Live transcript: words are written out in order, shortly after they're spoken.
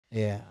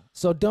Yeah.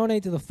 So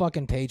donate to the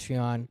fucking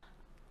Patreon.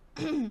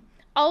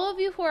 All of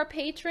you who are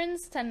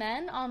patrons to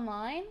men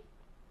online,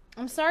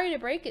 I'm sorry to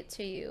break it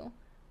to you,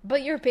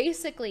 but you're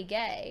basically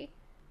gay.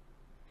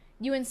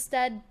 You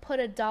instead put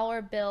a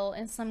dollar bill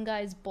in some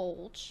guy's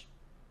bulge.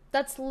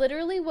 That's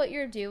literally what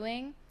you're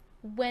doing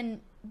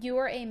when you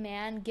are a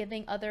man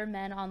giving other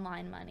men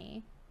online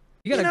money.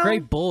 You got a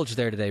great bulge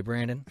there today,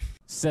 Brandon.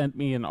 Sent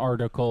me an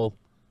article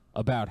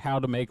about how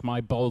to make my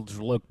bulge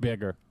look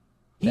bigger.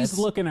 He's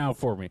looking out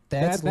for me.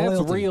 That's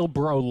real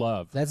bro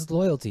love. That's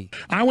loyalty.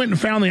 I went and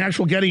found the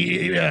actual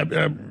Getty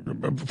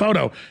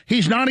photo.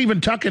 He's not even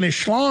tucking his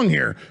schlong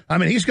here. I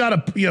mean, he's got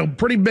a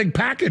pretty big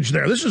package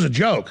there. This is a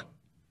joke.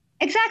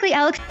 Exactly,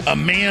 Alex. A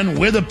man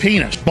with a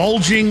penis,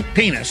 bulging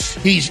penis.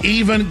 He's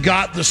even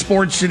got the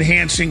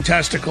sports-enhancing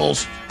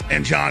testicles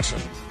and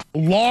Johnson.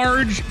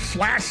 Large,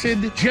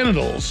 flaccid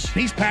genitals.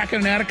 He's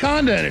packing an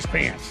anaconda in his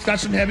pants. Got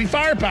some heavy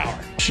firepower.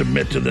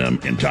 Submit to them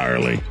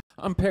entirely.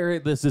 I'm Perry.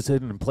 This is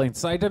Hidden in Plain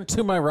Sight. And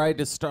to my right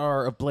is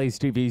star of Blaze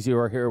TV's. You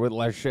are here with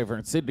Les Shaver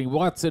and Sidney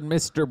Watson,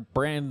 Mr.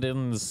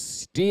 Brandon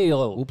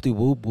Steele. Whoop-de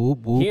whoop,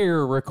 whoop, whoop.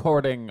 Here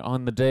recording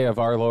on the day of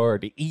our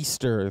Lord,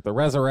 Easter, the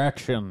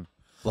resurrection.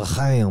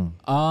 L'chaim.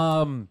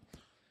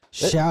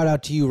 Shout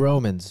out to you,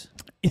 Romans.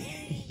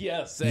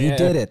 Yes. You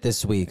did it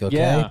this week, okay?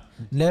 Yeah.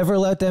 Never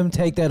let them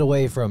take that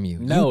away from you.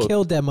 No. You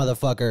killed that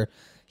motherfucker.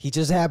 He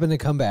just happened to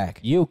come back.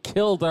 You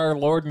killed our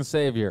Lord and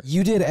Savior.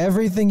 You did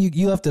everything.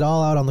 You left it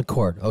all out on the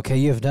court, okay?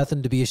 You have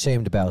nothing to be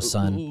ashamed about,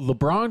 son.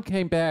 LeBron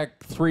came back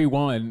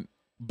 3-1,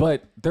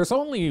 but there's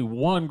only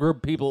one group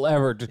of people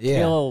ever to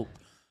kill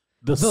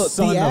the son of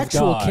God. The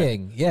actual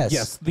king, yes.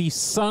 Yes, the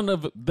son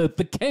of, the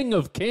king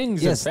of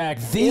kings, yes, in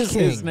fact, the is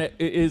king.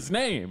 his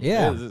name.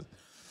 Yeah.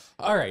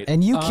 All right.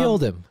 And you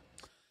killed him.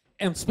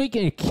 And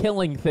speaking of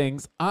killing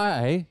things,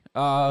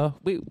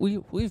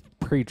 we've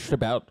preached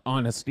about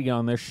honesty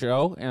on this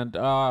show, and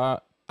I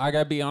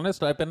gotta be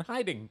honest, I've been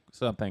hiding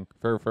something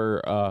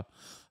for a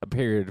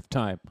period of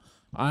time.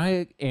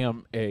 I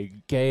am a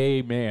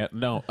gay man.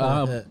 No,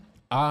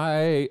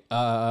 I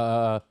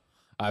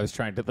was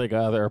trying to think of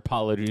other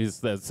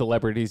apologies that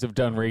celebrities have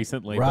done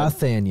recently.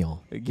 Rothaniel.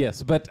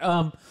 Yes, but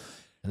and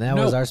that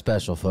was our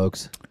special,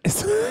 folks.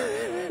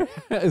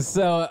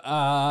 So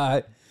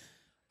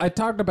I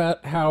talked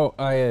about how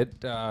I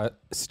had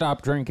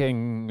stopped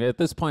drinking. At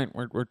this point,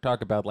 we're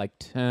talking about like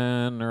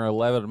 10 or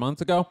 11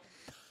 months ago.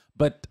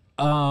 But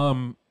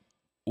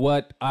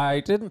what I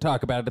didn't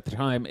talk about at the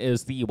time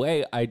is the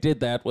way I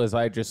did that was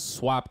I just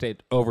swapped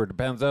it over to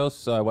benzos,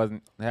 so I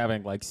wasn't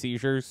having like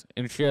seizures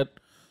and shit.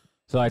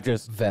 So I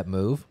just... Vet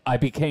move. I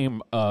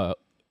became a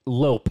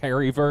Lil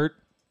Perryvert.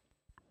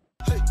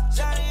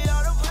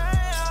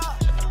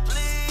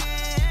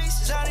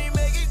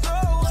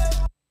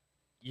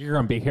 You're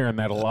going to be hearing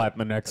that a lot in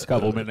the next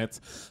couple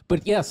minutes.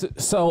 But yes,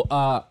 so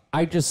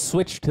I just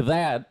switched to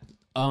that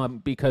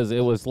because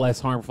it was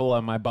less harmful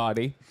on my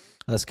body.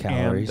 Less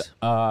calories.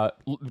 And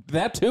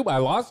that too, I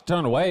lost a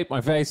ton of weight. My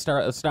face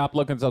stopped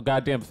looking so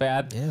goddamn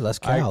fat. Yeah, less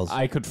calories.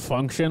 I could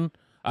function.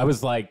 I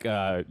was like,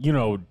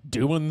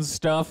 doing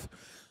stuff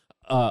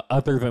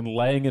other than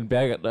laying in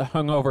bed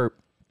hungover.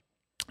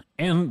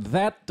 And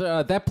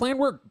that plan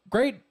worked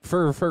great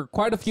for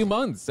quite a few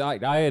months.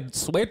 I had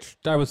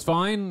switched. I was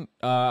fine.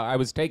 I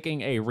was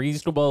taking a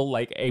reasonable,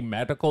 like a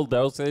medical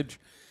dosage,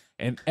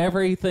 and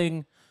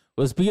everything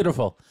was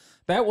beautiful.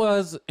 That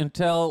was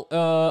until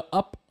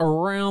up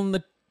around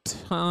the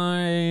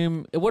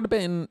time,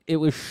 it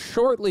was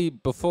shortly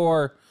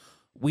before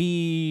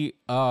we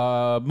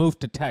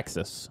moved to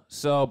Texas.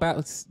 So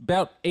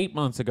about 8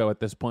 months ago at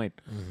this point.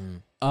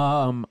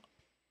 Mm-hmm.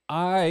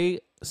 I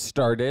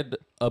started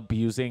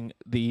abusing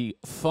the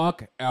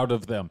fuck out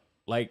of them.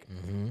 Like,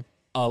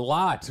 a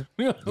lot.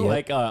 Yep.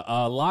 Like,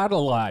 a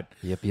lot.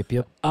 Yep.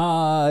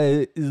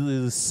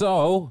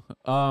 So,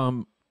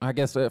 I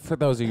guess for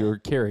those of you who are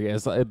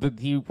curious,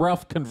 the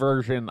rough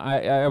conversion,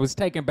 I was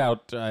taking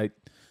about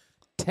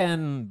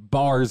 10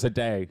 bars a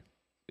day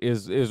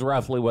is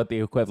roughly what the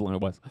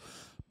equivalent was.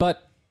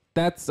 But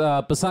that's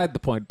beside the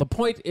point. The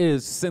point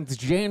is, since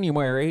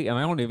January, and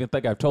I don't even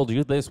think I've told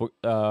you this,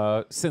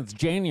 since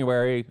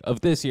January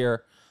of this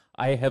year,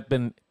 I have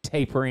been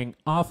tapering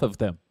off of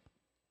them.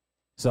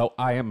 So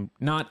I am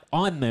not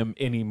on them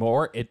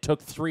anymore. It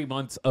took 3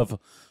 months of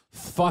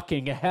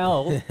fucking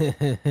hell.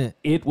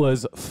 It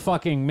was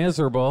fucking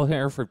miserable.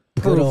 Here for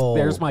proof,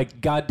 there's my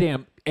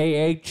goddamn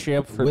AA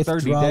chip for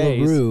 30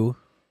 days.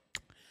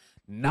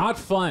 Not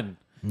fun.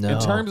 No. In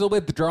terms of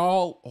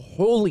withdrawal,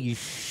 holy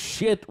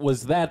shit,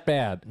 was that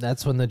bad.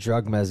 That's when the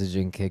drug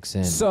messaging kicks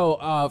in.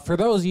 So, for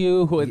those of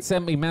you who had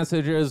sent me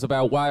messages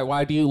about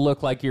why do you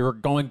look like you're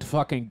going to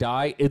fucking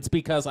die, it's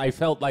because I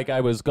felt like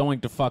I was going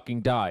to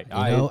fucking die.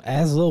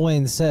 As Lil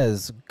Wayne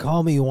says,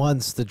 call me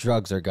once the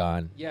drugs are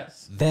gone.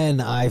 Yes.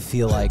 Then I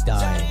feel like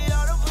dying.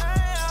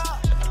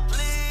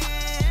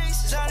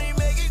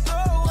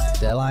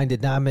 That line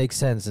did not make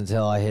sense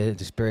until I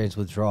had experienced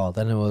withdrawal.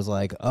 Then it was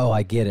like, oh,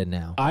 I get it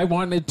now. I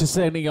wanted to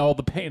send all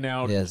the pain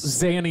out. Yes.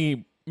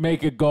 Zanny,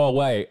 make it go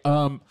away.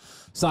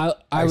 So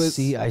I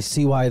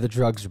see why the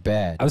drugs are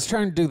bad. I was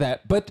trying to do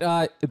that, but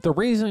the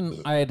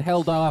reason I had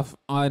held off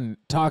on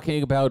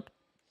talking about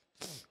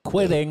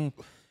quitting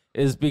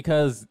is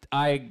because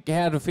I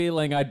had a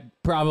feeling I'd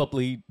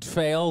probably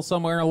fail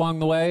somewhere along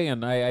the way,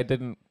 and I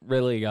didn't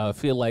really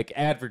feel like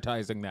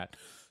advertising that.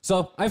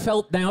 So I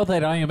felt now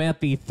that I am at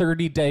the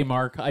 30-day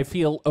mark, I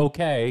feel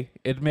okay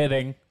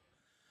admitting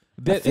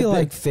that I feel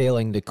like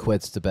failing to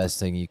quit's the best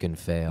thing you can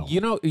fail.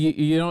 You know,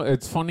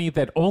 it's funny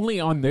that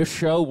only on this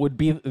show would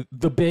be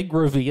the big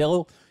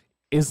reveal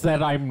is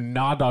that I'm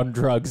not on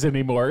drugs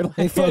anymore.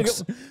 Hey,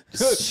 folks,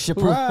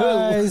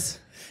 surprise!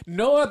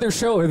 No other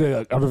show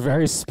on a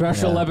very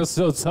special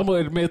episode,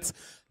 someone admits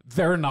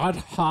they're not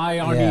high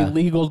on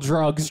illegal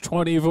drugs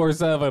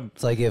 24/7.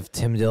 It's like if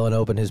Tim Dillon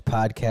opened his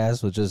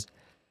podcast with just,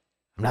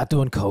 I'm not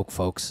doing coke,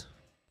 folks.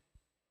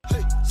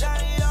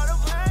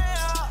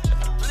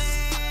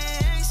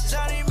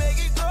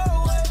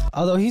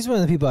 Although he's one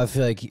of the people I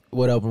feel like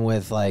would open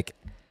with like,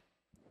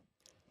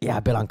 yeah,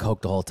 I've been on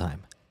coke the whole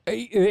time.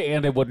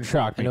 And it wouldn't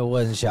shock me. And it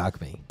wouldn't shock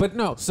me. But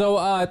no,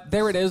 so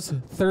there it is,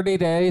 30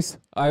 days.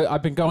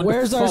 I've been going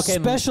Where's to our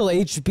fucking... special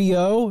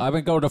HBO? I've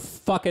been going to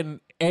fucking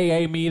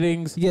AA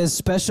meetings. Yeah,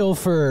 special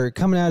for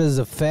coming out as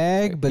a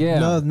fag, but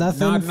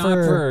nothing not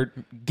for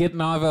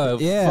getting off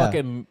of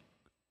fucking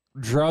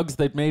drugs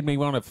that made me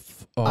want to...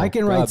 I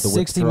can write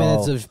 60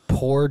 minutes of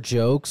poor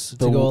jokes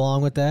to go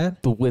along with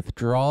that. The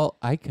withdrawal,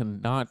 I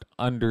cannot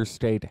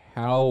understate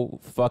how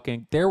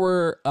fucking... There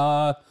were...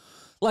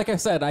 like I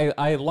said,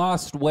 I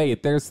lost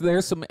weight.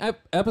 There's some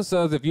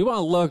episodes, if you want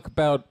to look,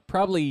 about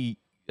probably,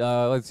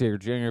 let's see here,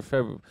 January,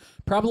 February,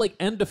 probably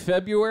end of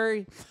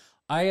February,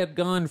 I had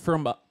gone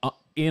from,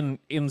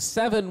 in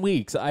 7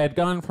 weeks, I had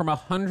gone from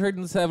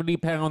 170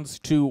 pounds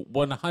to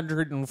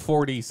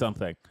 140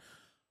 something.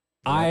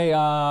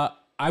 I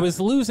was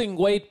losing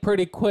weight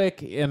pretty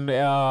quick, and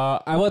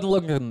I wasn't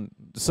looking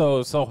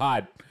so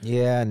hot.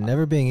 Yeah,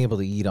 never being able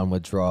to eat on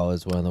withdrawal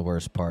is one of the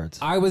worst parts.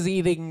 I was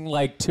eating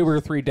like 2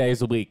 or 3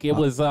 days a week. It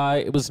was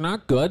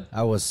not good.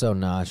 I was so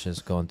nauseous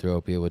going through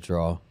opiate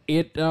withdrawal.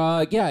 It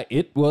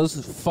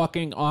was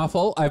fucking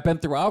awful. I've been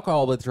through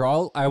alcohol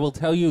withdrawal. I will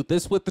tell you,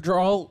 this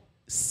withdrawal,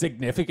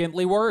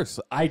 significantly worse.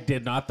 I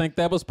did not think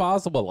that was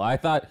possible. I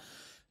thought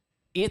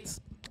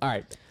it's... All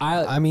right.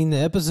 I mean, the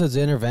episodes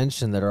of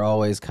intervention that are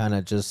always kind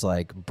of just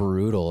like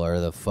brutal are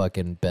the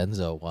fucking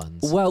benzo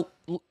ones. Well,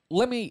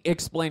 let me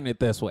explain it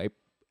this way.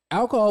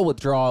 Alcohol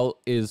withdrawal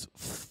is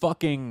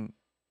fucking,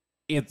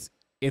 it's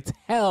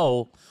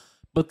hell,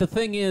 but the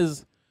thing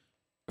is,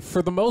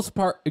 for the most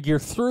part, you're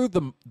through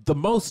the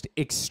most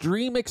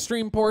extreme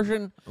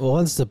portion. Well,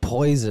 once the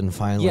poison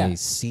finally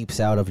seeps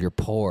out of your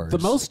pores. The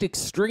most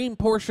extreme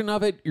portion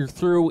of it, you're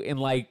through in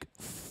like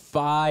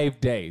 5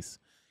 days.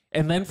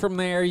 And then from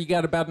there, you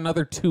got about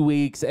another 2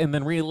 weeks, and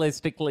then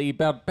realistically,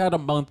 about a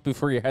month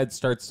before your head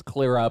starts to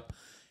clear up.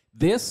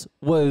 This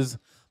was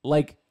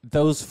like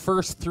those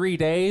first 3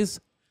 days,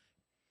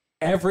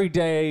 every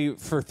day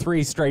for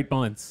 3 straight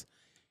months.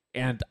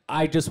 And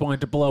I just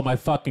wanted to blow my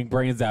fucking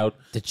brains out.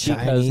 The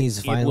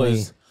Chinese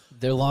finally,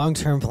 their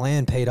long-term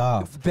plan paid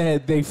off.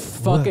 They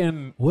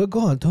fucking... We're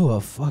going to a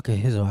fucking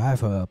his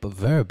wife up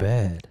very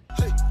bad.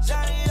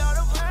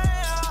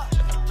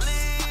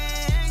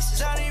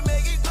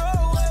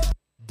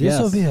 This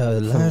will be a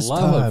last For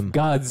the love time. of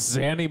God,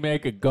 Zanny,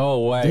 make it go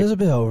away. This will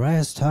be a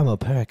last time a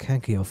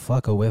parakanky will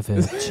fuck with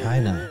in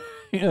China.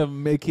 Yeah,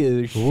 make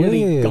a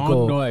shitty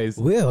gong noise.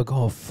 We're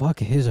going to fuck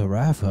his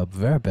wife up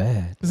very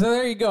bad. So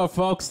there you go,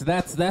 folks.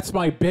 That's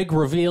my big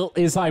reveal,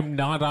 is I'm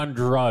not on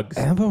drugs.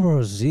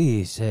 Emperor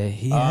Z said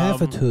he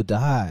have to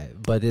die,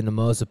 but in the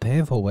most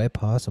painful way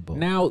possible.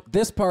 Now,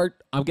 this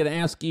part, I'm going to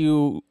ask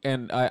you,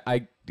 and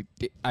I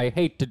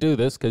hate to do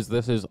this because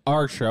this is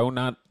our show,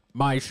 not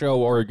my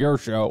show or your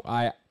show.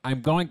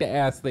 I'm going to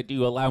ask that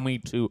you allow me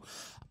to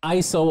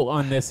ISO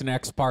on this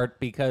next part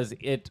because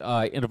it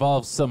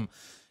involves some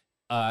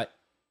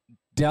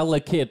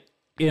delicate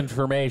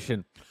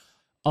information.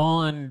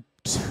 On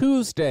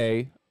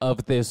Tuesday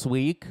of this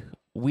week,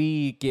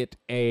 we get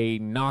a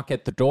knock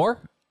at the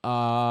door.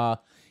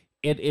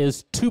 It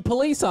is 2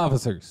 police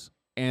officers,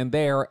 and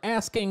they are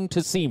asking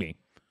to see me.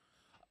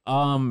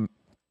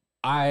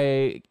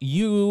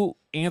 You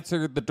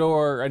answered the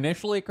door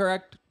initially,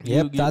 correct?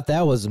 Yep, thought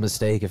that was a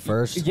mistake at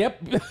first.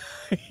 Yep.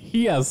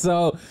 Yeah,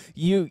 so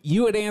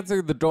you had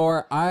answered the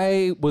door.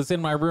 I was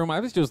in my room. I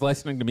was just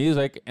listening to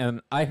music,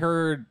 and I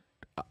heard,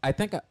 I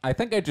think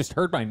I just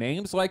heard my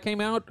name, so I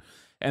came out.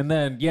 And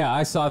then, yeah,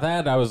 I saw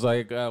that. I was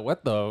like,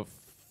 what the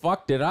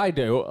fuck did I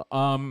do?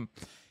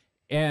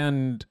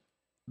 And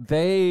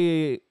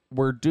they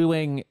were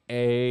doing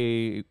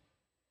a...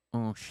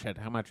 Oh, shit,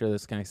 how much of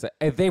this can I say?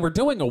 They were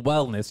doing a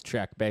wellness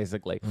check,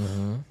 basically.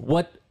 Mm-hmm.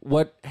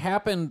 What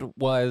happened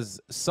was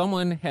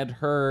someone had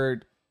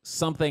heard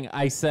something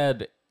I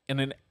said in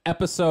an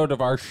episode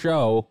of our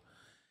show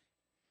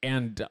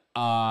and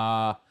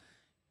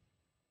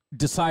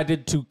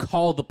decided to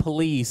call the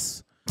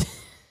police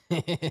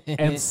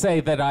and say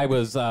that I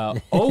was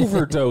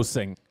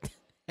overdosing.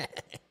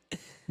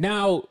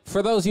 Now,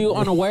 for those of you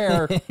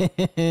unaware,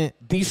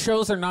 these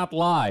shows are not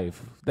live.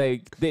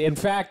 They in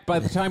fact, by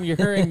the time you're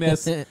hearing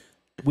this,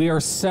 we are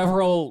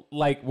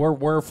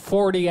we're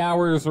 40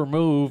 hours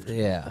removed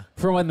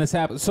from when this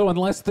happened. So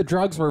unless the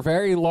drugs were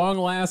very long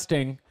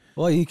lasting,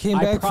 well, you came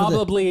back. I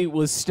probably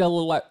was still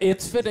alive.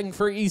 It's fitting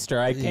for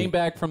Easter. I came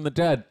back from the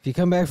dead. If you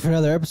come back for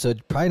another episode,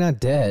 you're probably not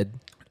dead.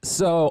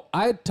 So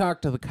I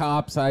talked to the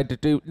cops. I had to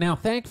do now.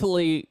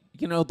 Thankfully,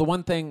 you know, the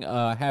one thing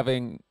I've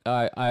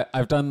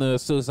done the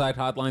suicide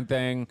hotline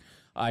thing.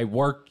 I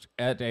worked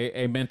at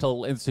a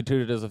mental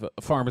institute as a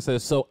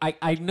pharmacist, so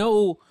I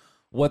know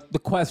what the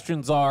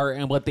questions are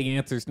and what the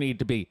answers need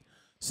to be.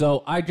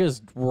 So I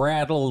just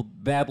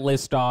rattled that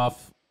list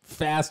off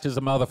fast as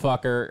a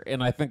motherfucker,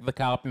 and I think the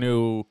cop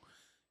knew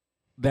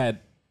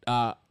that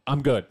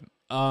I'm good.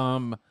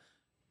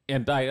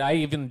 And I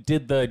even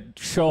did the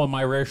show on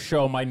my wrist,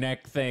 show on my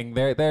neck thing.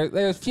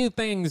 There's a few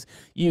things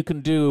you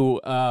can do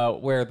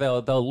where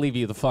they'll leave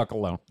you the fuck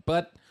alone.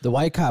 But the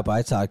white cop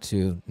I talked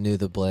to knew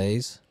the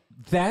blaze.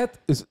 That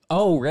is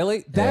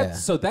really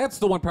so. That's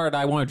the one part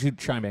I wanted you to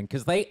chime in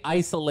because they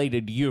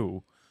isolated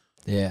you.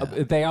 Yeah,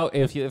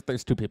 if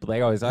there's two people,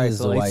 they always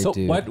isolate. So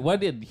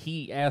what did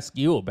he ask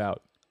you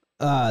about?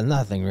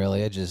 Nothing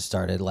really. I just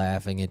started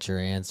laughing at your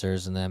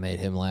answers, and that made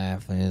him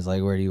laugh. And he's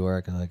like, "Where do you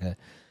work?" I'm like,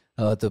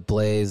 "Oh, at the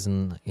Blaze."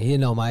 And he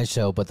didn't know my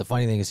show, but the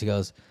funny thing is, he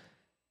goes,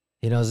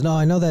 "No,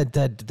 I know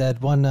that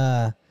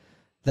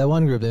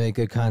one group. They make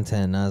good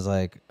content." And I was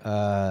like,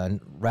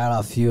 "Rat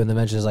off a few," and the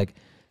mention is like,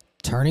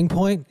 "Turning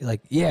Point."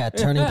 Like, yeah,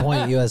 Turning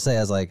Point USA. I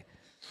was like.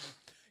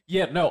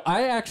 Yeah, no,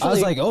 I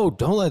was like, oh,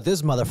 don't let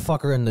this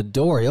motherfucker in the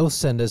door. He'll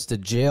send us to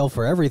jail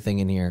for everything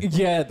in here.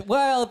 Yeah,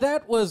 well,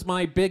 that was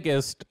my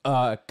biggest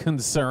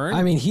concern.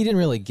 I mean, he didn't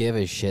really give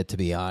a shit, to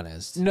be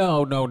honest.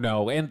 No.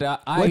 And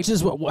which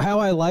is how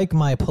I like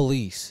my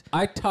police.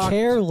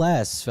 Care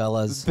less,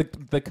 fellas.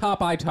 The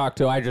cop I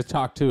just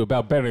talked to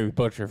about Benny the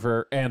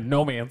Butcher and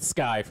No Man's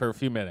Sky for a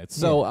few minutes.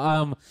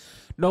 So,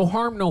 no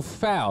harm, no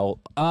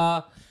foul.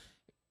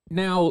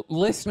 Now,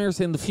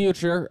 listeners in the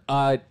future,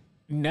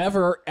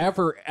 never,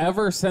 ever,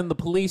 ever send the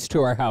police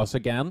to our house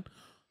again,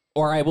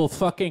 or I will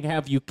fucking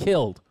have you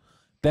killed.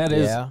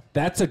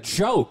 That's a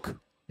joke.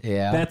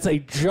 Yeah. That's a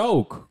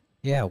joke.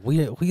 Yeah, we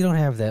don't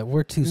have that.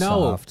 We're too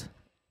soft.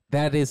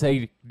 That is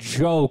a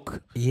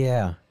joke.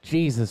 Yeah.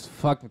 Jesus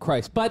fucking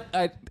Christ. But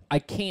I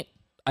can't.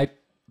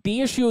 The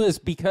issue is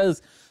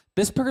because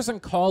this person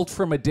called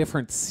from a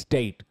different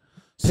state.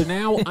 So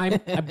now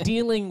I'm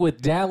dealing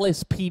with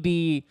Dallas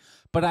PD,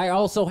 but I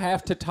also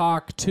have to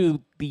talk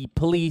to the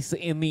police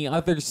in the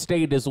other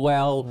state as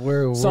well.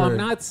 I'm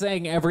not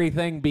saying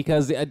everything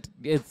because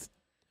it's.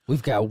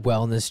 We've got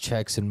wellness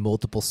checks in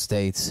multiple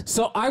states.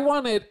 So I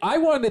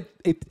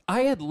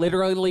had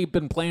literally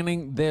been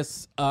planning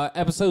this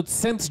episode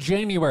since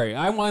January.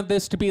 I wanted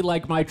this to be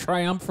like my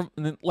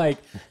triumphant, like,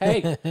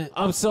 hey,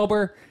 I'm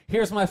sober.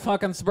 Here's my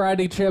fucking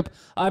sobriety chip.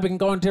 I've been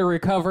going to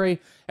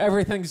recovery.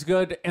 Everything's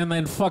good. And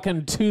then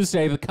fucking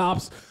Tuesday, the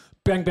cops.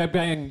 Bang, bang,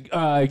 bang,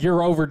 you're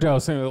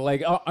overdosing.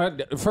 Like,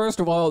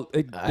 first of all...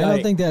 I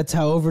don't think that's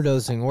how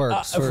overdosing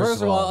works,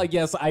 first of all,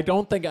 yes, I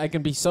don't think I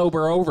can be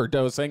sober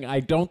overdosing.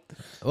 I don't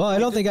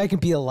think I can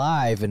be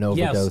alive and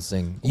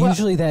overdosing. Yes.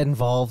 Usually that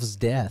involves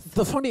death.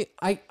 The funny...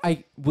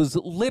 I was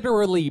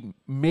literally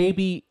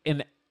maybe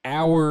an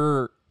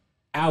hour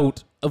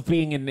out of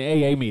being in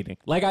an AA meeting.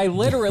 Like, I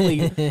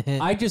literally...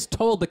 I just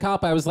told the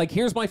cop, I was like,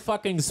 here's my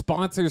fucking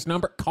sponsor's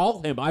number.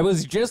 Call him. I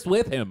was just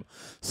with him.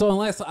 So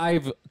unless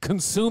I've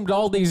consumed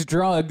all these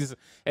drugs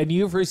and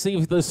you've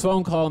received this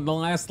phone call in the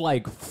last,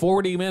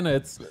 40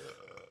 minutes,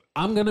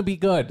 I'm gonna be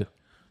good.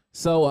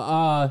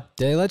 So,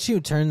 did they let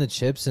you turn the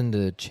chips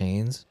into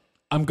chains?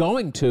 I'm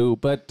going to,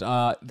 but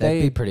that'd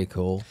be pretty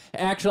cool.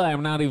 Actually,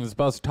 I'm not even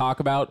supposed to talk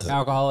about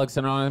Alcoholics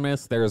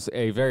Anonymous. There's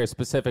a very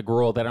specific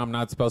rule that I'm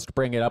not supposed to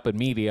bring it up in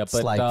media. But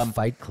it's like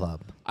Fight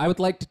Club. I would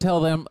like to tell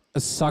them,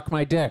 suck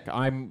my dick.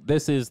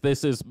 This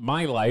is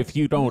my life.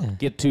 You don't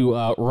get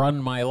to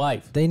run my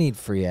life. They need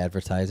free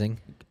advertising.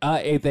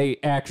 They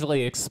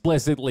actually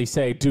explicitly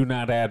say, do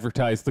not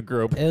advertise the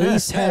group. At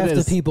least half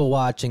the people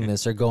watching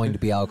this are going to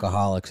be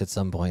alcoholics at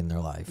some point in their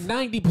life.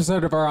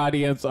 90% of our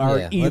audience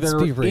are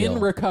either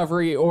in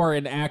recovery or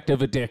in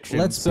active addiction.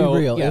 Let's be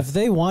real. Yes. If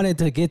they wanted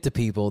to get to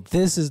people,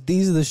 these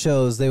are the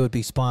shows they would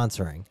be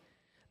sponsoring.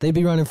 They'd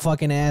be running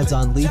fucking ads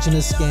on Legion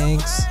of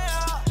Skanks.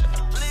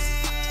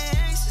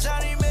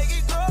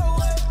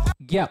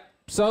 Yeah.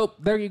 So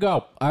there you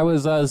go. I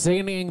was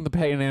zannying the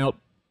pain out.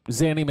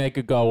 Zanny make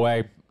it go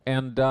away.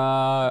 And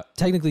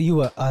technically, you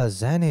were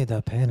Zanny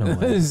the pain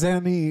away.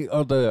 Zanny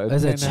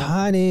as a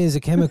Chinese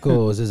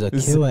chemicals is a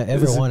cure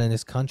everyone in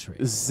this country.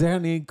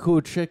 Zanny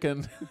cool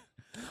chicken.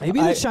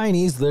 Maybe the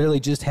Chinese literally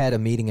just had a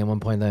meeting at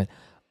one point that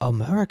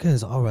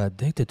Americans are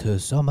addicted to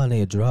so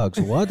many drugs.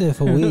 What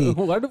if we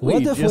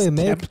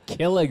kept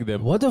killing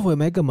them? What if we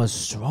make them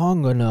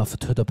strong enough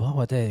to the point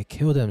where they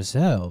kill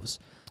themselves?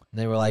 And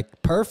they were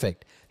like,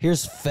 perfect.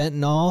 Here's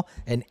fentanyl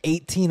and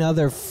 18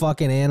 other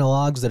fucking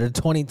analogs that are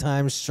 20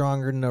 times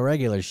stronger than the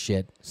regular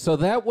shit. So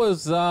that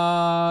was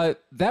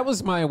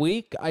my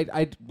week.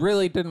 I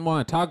really didn't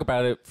want to talk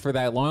about it for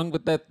that long,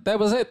 but that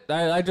was it.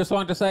 I just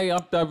wanted to say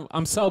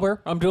I'm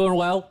sober. I'm doing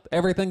well.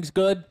 Everything's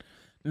good.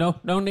 No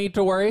need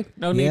to worry.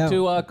 No need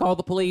to call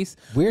the police.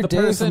 Weird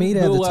day for me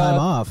to have the time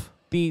off.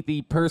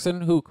 The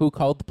person who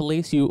called the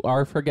police, you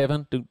are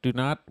forgiven. Do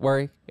not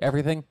worry.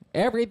 Everything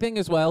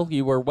is well.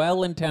 You were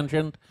well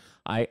intentioned.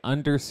 I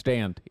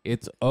understand.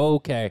 It's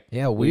okay.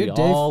 Yeah, weird we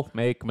day. All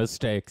make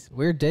mistakes.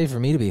 Weird day for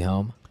me to be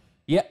home.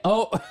 Yeah.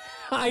 Oh,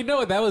 I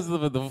know. That was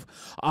the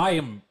I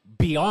am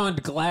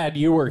beyond glad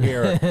you were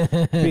here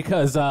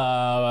because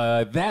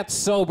that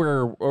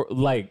sober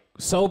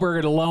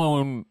and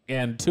alone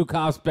and 2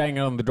 cops banging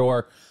on the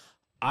door,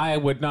 I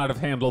would not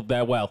have handled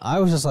that well. I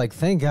was just like,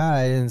 thank God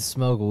I didn't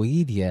smoke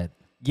weed yet.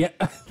 Yeah,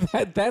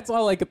 that's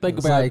all I could think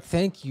It's about. like,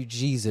 thank you,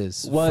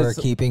 Jesus, for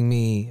keeping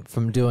me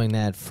from doing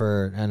that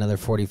for another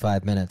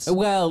 45 minutes.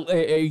 Well,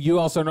 you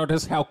also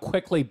noticed how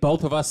quickly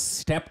both of us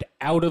stepped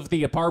out of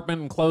the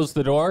apartment and closed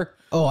the door.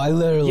 Oh, I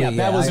literally...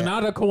 that was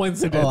not a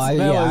coincidence.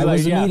 I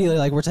was immediately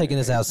like, we're taking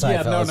this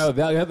outside, fellas.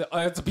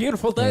 It's a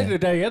beautiful day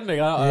today, isn't it,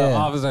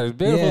 officers?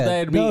 Beautiful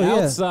day to be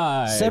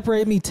outside.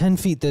 Separate me 10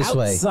 feet this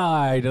way.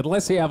 Outside,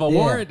 unless you have a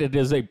warrant, it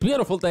is a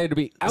beautiful day to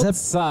be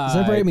outside.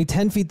 Separate me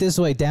 10 feet this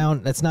way,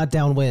 down. That's not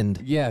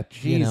downwind. Yeah,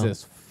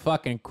 Jesus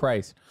fucking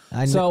Christ.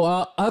 So,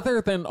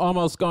 other than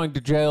almost going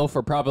to jail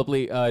for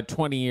probably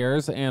 20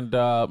 years and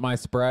my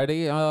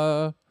sobriety,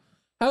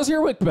 how's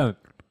your week been?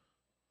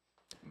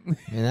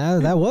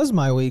 And that was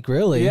my week,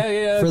 really.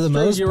 Yeah. For the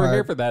most you part, were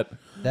here for that.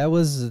 That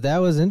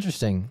was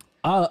interesting.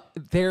 Should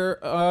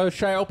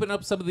I open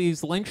up some of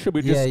these links? Should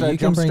we just you can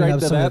jump bring straight up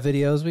to some that? of the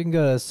videos. We can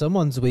go to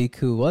someone's week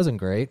who wasn't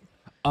great.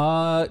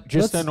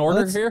 Just in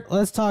order here.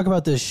 Let's talk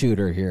about this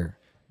shooter here,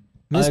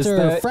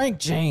 Mr. Frank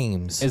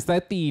James. Is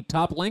that the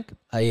top link?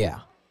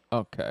 Yeah.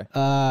 Okay.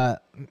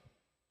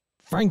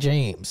 Frank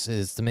James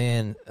is the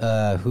man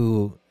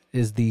who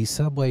is the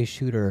subway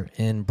shooter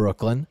in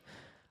Brooklyn.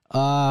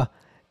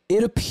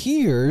 It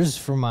appears,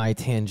 from my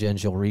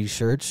tangential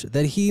research,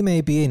 that he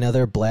may be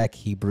another Black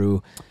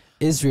Hebrew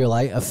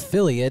Israelite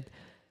affiliate,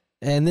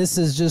 and this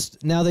is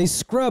just... Now, they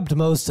scrubbed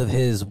most of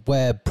his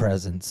web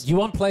presence. You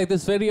want to play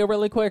this video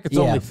really quick? It's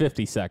only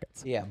 50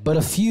 seconds. Yeah, but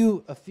a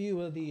few of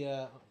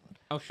the...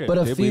 Oh, shit.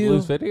 But Did we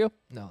lose video?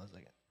 No, it's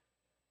like...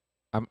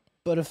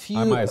 But a few...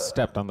 I might have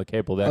stepped on the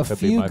cable. That could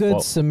be few my good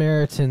fault.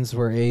 Samaritans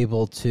were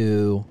able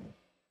to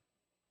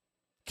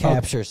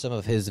capture some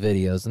of his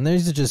videos, and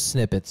these are just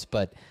snippets,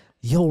 but...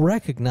 You'll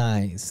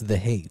recognize the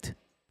hate.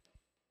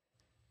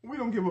 We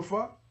don't give a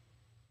fuck.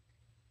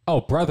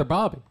 Oh, Brother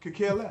Bobby. Could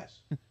care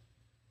less.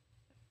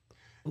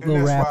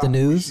 We'll wrap the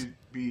news. We should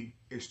be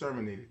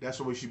exterminated.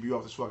 That's why we should be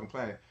off this fucking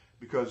planet.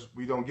 Because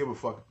we don't give a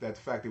fuck that the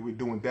fact that we're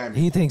doing damage.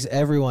 He thinks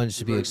everyone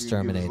should be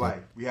exterminated.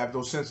 We have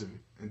no sense of it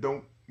and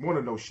don't want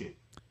to know shit.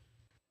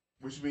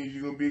 Which means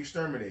you're going to be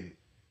exterminated.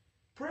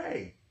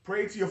 Pray.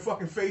 Pray till your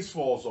fucking face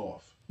falls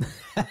off.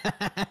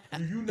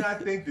 Do you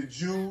not think the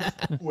Jews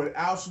who at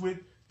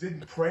Auschwitz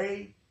didn't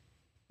pray?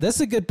 That's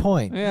a good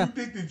point. Yeah. You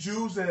think the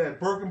Jews that at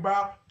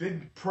Birkenbau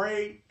didn't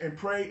pray and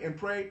pray and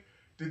pray?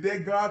 Did their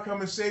God come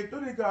and save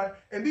them? Their God,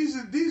 and these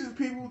are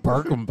people.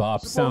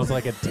 Birkenbop sounds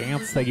like a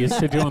dance they used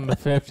to do in the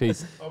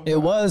 50s.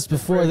 It was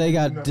before they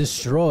got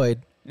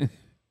destroyed.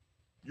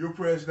 Your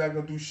prayer's not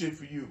gonna do shit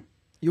for you.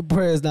 Your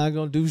prayer's not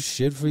gonna do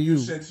shit for you.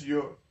 You're sent to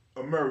your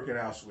American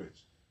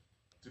Auschwitz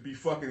to be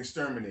fucking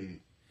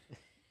exterminated.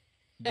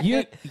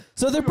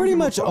 So they're pretty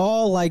much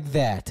all like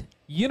that.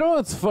 You know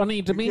what's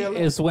funny to me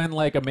is when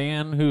like a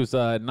man who's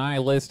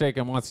nihilistic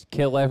and wants to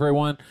kill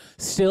everyone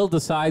still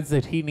decides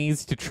that he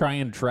needs to try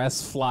and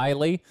dress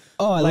flyly.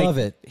 Oh, I love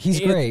it.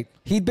 He's great.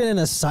 He'd been in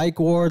a psych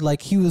ward,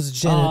 like he was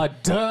genuine.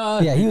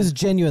 Yeah, he was a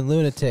genuine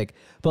lunatic.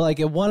 But like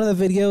in one of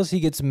the videos, he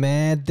gets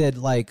mad that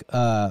like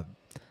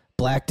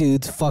black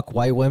dudes fuck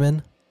white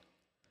women.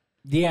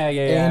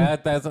 Yeah.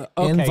 That's okay.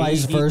 And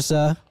vice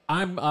versa.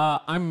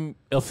 I'm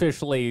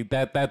officially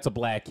that's a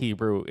Black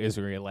Hebrew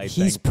Israelite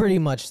He's thing. pretty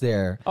much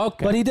there.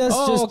 Okay. But he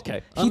does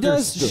he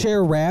does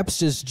share raps,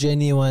 just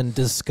genuine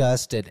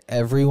disgust at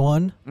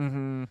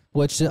everyone,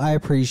 which I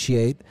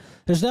appreciate.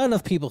 There's not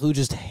enough people who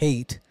just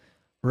hate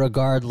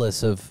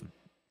regardless of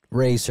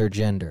race or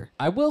gender.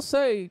 I will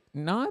say,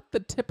 not the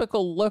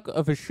typical look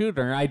of a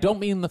shooter. I don't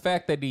mean the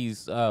fact that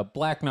he's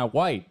black, not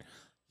white.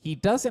 He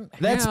doesn't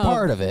That's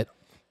part of it.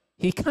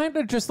 He kind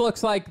of just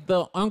looks like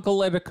the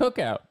uncle at a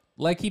cookout.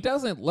 Like, he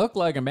doesn't look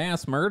like a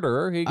mass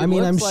murderer.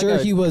 I'm sure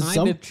he was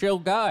kind of chill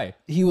guy.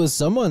 He was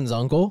someone's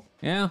uncle.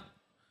 Yeah.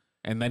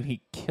 And then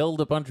he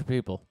killed a bunch of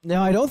people.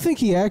 Now, I don't think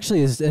he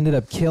actually has ended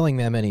up killing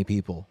that many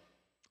people.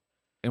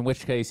 In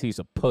which case, he's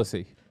a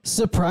pussy.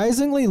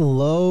 Surprisingly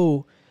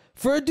low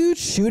for a dude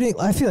shooting.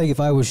 I feel like if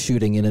I was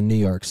shooting in a New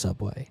York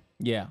subway,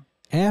 Yeah.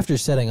 after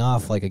setting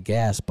off like a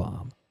gas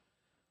bomb,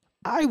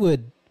 I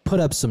would put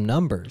up some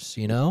numbers,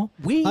 you know?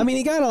 I mean,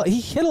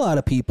 he hit a lot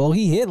of people.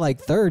 He hit like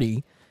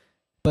 30,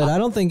 but I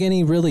don't think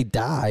any really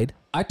died.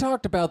 I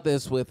talked about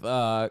this with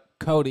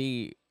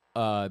Cody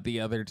the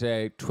other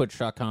day,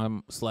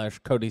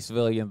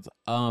 twitch.com/CodyCivilians.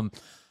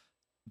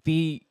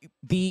 The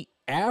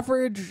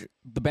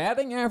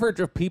batting average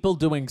of people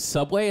doing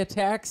subway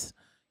attacks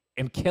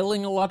and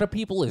killing a lot of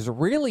people is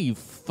really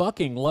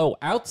fucking low.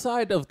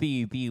 Outside of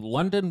the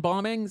London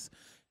bombings,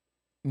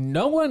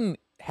 no one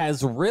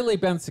has really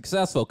been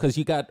successful, because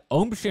you got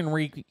Om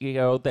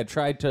Shinrikyo that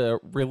tried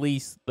to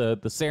release the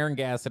sarin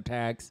gas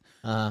attacks.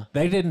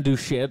 They didn't do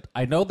shit.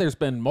 I know there's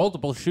been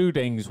multiple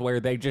shootings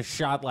where they just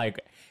shot like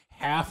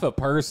half a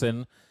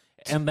person.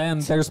 And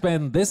then there's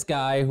been this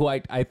guy who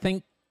I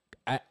think,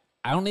 I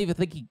don't even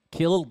think he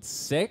killed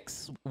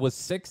 6. Was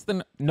 6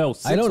 no,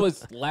 6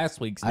 was last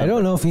week's number. I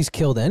don't know if he's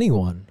killed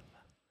anyone.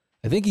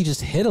 I think he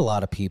just hit a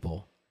lot of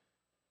people.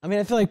 I mean,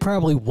 I feel like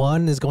probably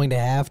one is going to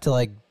have to,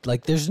 like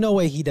there's no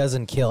way he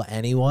doesn't kill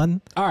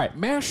anyone. All right,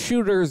 mass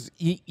shooters,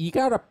 you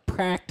got to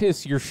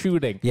practice your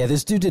shooting. Yeah,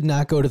 this dude did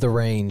not go to the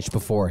range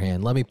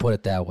beforehand. Let me put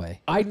it that way.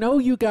 I know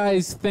you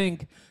guys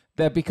think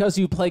that because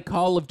you play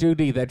Call of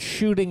Duty that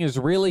shooting is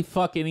really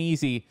fucking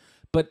easy,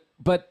 but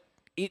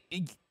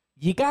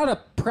you got to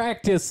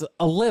practice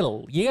a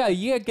little. Yeah,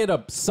 you get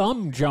up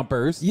some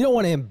jumpers. You don't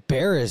want to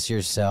embarrass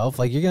yourself.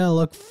 Like, you're going to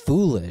look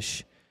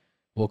foolish.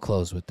 We'll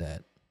close with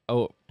that.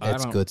 Oh,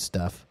 that's good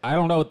stuff. I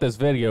don't know what this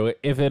video.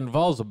 If it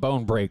involves a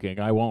bone breaking,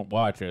 I won't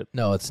watch it.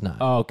 No, it's not.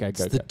 Oh, okay,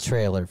 good. It's the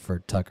trailer for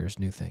Tucker's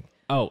new thing.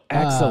 Oh,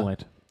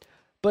 excellent.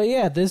 But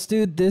yeah, this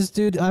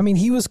dude, I mean,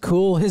 he was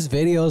cool. His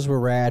videos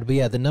were rad. But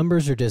yeah, the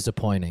numbers are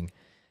disappointing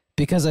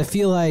because I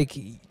feel like.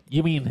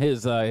 You mean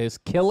his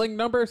killing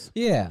numbers?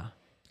 Yeah.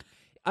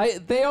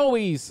 They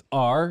always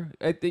are.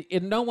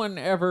 And no one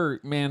ever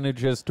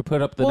manages to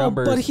put up the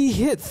numbers. But he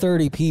hit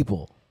 30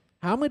 people.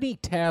 How many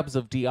tabs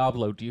of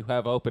Diablo do you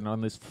have open on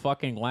this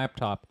fucking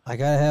laptop? I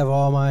gotta have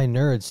all my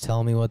nerds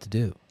telling me what to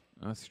do.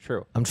 That's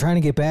true. I'm trying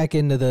to get back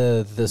into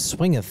the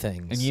swing of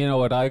things. And you know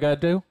what I gotta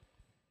do?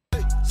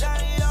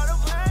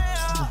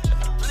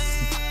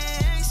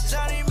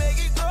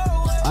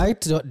 I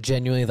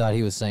genuinely thought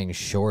he was saying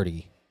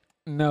shorty.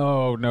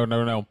 No.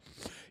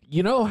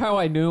 You know how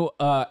I knew?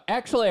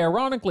 Actually,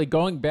 ironically,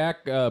 going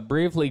back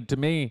briefly to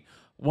me,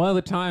 one of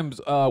the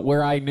times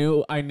where I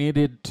knew I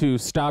needed to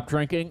stop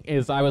drinking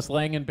is I was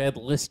laying in bed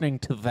listening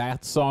to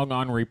that song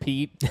on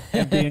repeat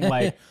and being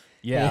like,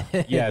 yeah,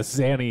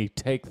 Zanny,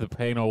 take the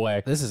pain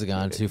away. This has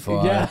gone too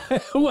far. Yeah,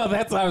 well,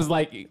 I was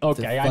like,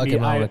 okay,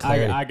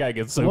 I gotta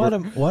get sober.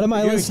 What am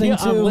I listening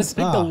to? I'm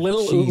listening to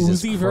Lil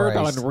Jesus Uzi Vert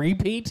Christ. on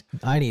repeat.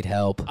 I need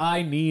help.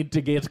 I need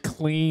to get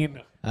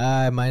clean.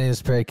 My name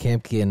is Perry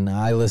Kempke, and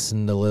I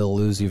listened to Lil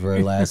Uzi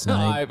Vert last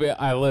night.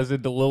 I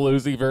listened to Lil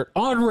Uzi Vert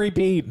on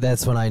repeat.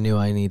 That's when I knew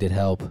I needed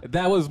help.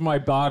 That was my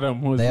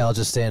bottom. They all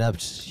just stand up.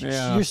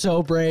 Yeah. You're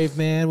so brave,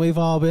 man. We've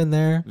all been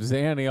there.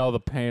 Zanny, all the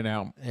pain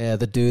out. Yeah,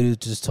 the dude who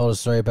just told a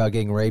story about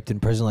getting raped in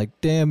prison. Like,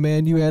 damn,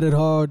 man, you had it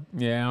hard.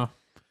 Yeah.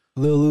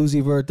 Lil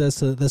Uzi Vert, that's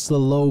the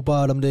low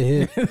bottom to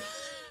hit.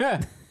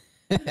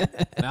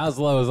 Not as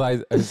low as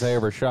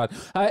Isaiah Rashad.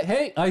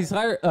 Hey,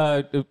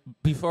 Isaiah,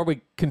 before we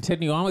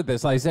continue on with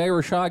this, Isaiah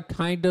Rashad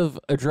kind of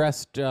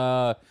addressed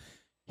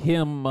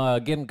him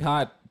getting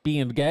caught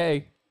being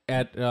gay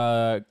at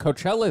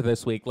Coachella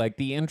this week, like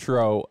the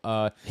intro.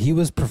 He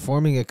was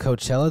performing at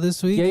Coachella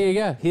this week?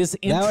 Yeah. His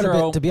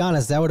intro... To be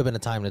honest, that would have been a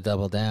time to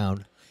double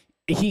down.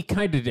 He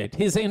kind of did.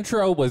 His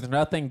intro was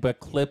nothing but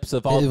clips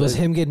of all It was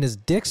him getting his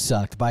dick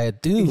sucked by a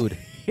dude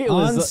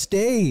on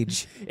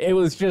stage. It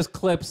was just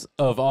clips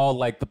of all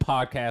like the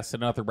podcasts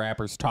and other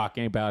rappers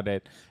talking about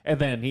it. And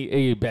then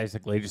he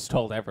basically just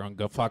told everyone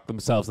go fuck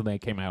themselves, and they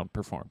came out and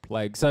performed.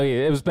 Like, so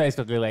it was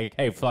basically like,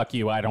 hey, fuck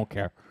you, I don't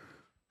care.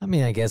 I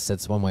mean, I guess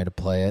that's one way to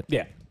play it.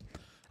 Yeah.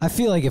 I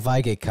feel like if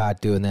I get caught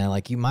doing that,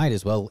 like, you might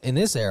as well, in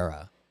this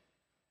era,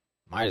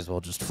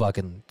 just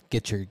fucking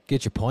get your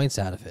points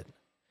out of it.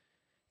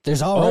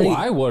 There's already.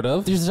 I would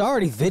have. There's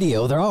already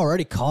video. They're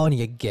already calling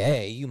you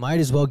gay. You might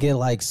as well get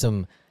like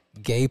some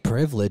gay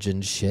privilege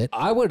and shit.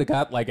 I would have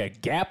got like a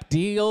Gap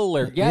deal,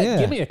 or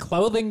give me a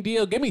clothing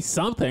deal. Give me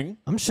something.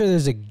 I'm sure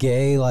there's a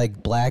gay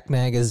like black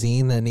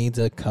magazine that needs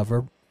a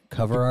cover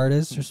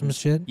artist or some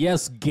shit.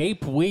 Yes,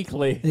 Gape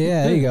Weekly.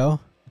 Yeah, there you go.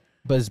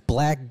 But it's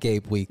Black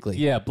Gape Weekly.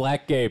 Yeah,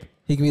 Black Gape.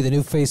 He could be the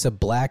new face of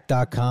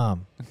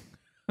black.com.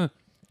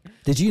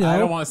 Did you know? I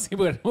don't want to see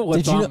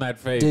what's on that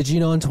face. Did you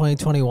know in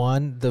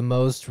 2021 the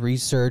most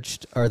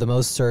researched or the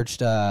most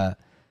searched or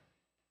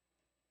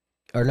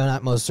no,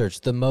 not most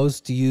searched, the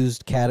most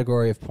used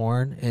category of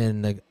porn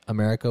in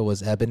America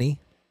was ebony?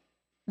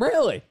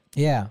 Really?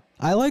 Yeah.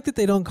 I like that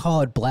they don't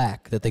call it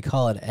black, that they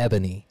call it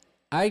ebony.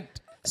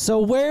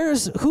 So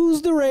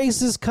who's the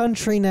racist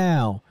country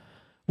now?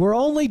 We're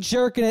only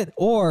jerking it,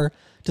 or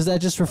does that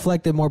just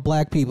reflect that more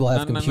black people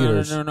have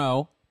computers?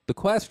 No. The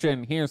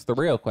question, here's the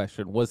real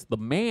question. Was the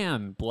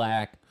man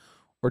black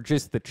or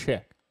just the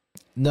chick?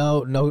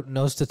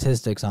 No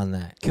statistics on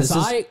that. Because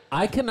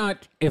I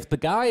cannot, if the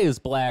guy is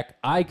black,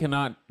 I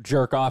cannot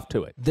jerk off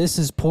to it. This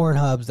is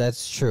Pornhub.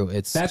 That's true.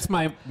 That's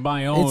my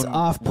own it's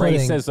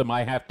off-putting. racism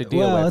I have to deal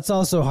Well, with. it's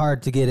also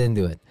hard to get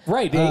into it.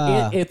 Right.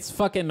 It's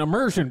fucking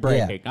immersion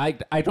breaking.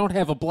 I don't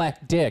have a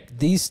black dick.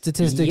 These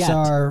statistics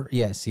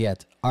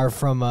Yet. are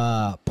from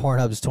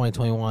Pornhub's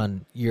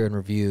 2021 year in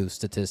review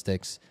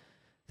statistics.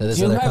 That this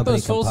Do you other have company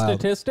those full compiled.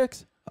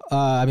 statistics?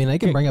 I mean, I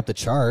can bring up the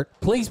chart.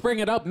 Please bring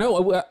it up.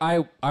 No,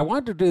 I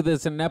wanted to do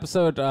this in an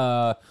episode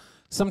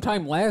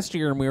sometime last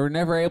year, and we were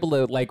never able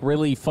to like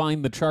really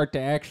find the chart to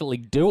actually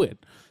do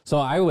it. So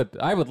I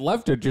would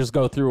love to just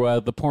go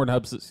through the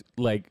Pornhub's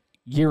like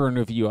year in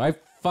review. I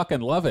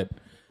fucking love it.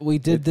 We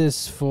did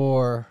this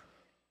for.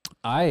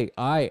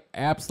 I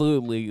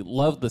absolutely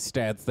love the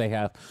stats they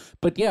have.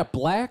 But yeah,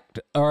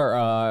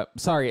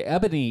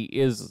 ebony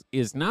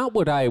is not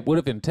what I would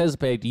have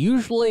anticipated.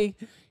 Usually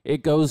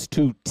it goes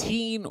to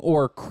teen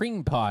or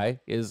cream pie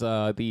is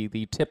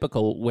the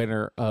typical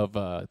winner of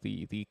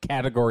the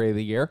category of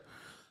the year.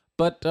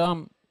 But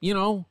you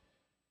know,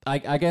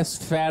 I guess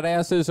fat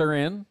asses are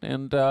in,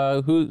 and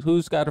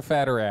who's got a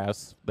fatter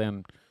ass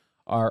than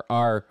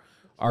our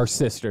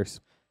sisters?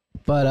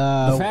 But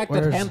The fact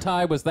that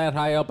hentai was that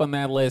high up on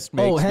that list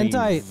makes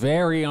me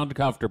very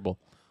uncomfortable.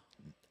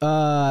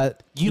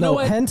 You know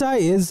what? Hentai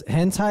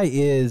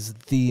is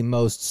the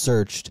most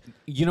searched.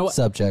 You know what?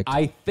 Subject.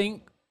 I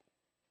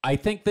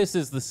think this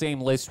is the same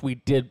list we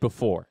did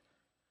before,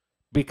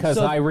 because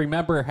I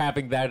remember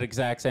having that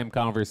exact same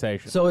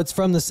conversation. So it's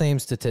from the same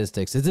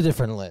statistics. It's a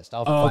different list.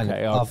 I'll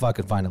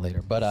fucking find it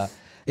later. But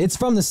it's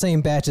from the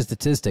same batch of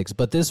statistics.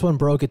 But this one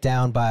broke it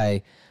down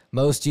by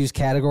most used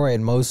category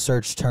and most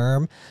searched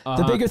term.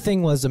 The bigger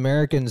thing was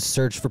Americans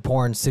search for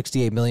porn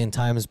 68 million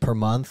times per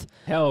month.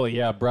 Hell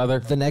yeah, brother.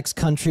 The next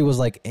country was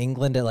like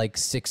England at like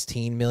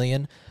 16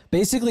 million.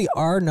 Basically,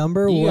 our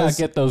number You was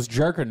gotta get those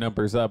jerker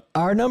numbers up.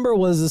 our number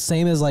was the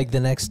same as like the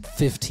next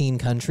 15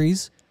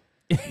 countries.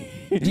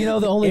 You know,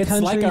 the only It's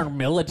country. like our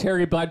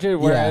military budget,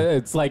 where Yeah.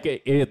 it's like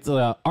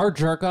our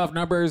jerk off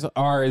numbers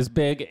are as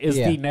big as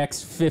the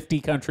next 50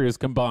 countries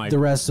combined. the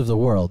rest of the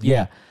world.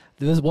 Yeah.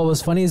 What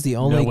was funny is the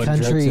only no one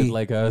country. jerks it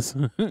like us.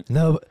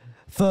 No,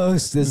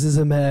 folks, this is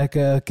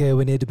America. Okay,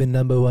 we need to be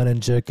number one in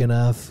jerking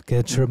off.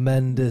 Okay,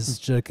 tremendous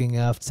jerking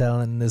off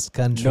talent in this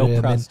country. No I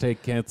mean,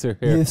 prostate cancer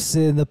here. you've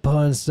seen the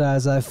porn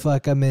stars I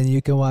fuck. I mean,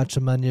 you can watch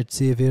them on your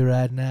TV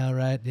right now,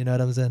 right? You know what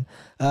I'm saying?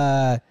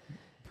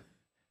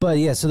 But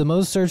yeah, so the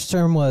most searched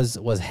term was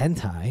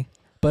hentai.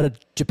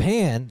 But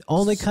Japan,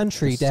 only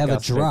country to have a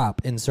Disgusting.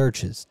 drop in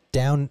searches,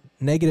 down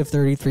negative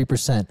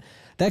 33%.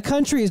 That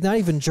country is not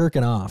even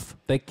jerking off.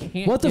 They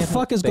can't. What the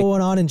fuck is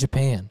going on in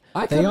Japan?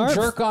 I They could aren't-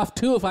 jerk off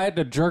too if I had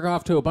to jerk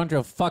off to a bunch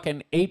of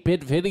fucking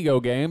 8-bit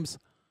video games.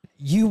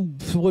 You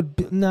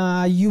would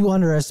you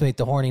underestimate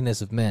the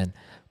horniness of men.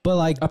 But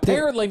like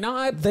Apparently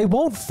not. they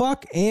won't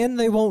fuck and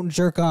they won't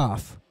jerk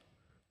off.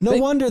 No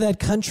wonder that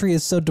country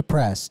is so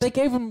depressed. They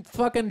gave him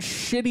fucking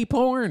shitty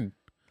porn.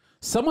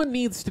 Someone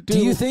needs to do. Do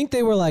you think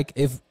they were like,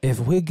 if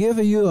we give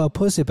you a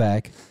pussy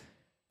back,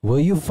 will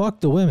you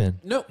fuck the women?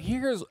 No,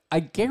 I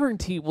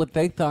guarantee what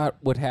they thought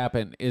would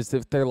happen is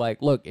if they're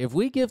like, look, if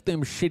we give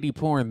them shitty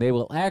porn, they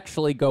will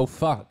actually go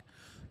fuck.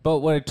 But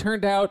what it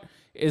turned out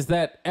is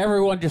that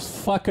everyone just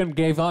fucking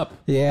gave up.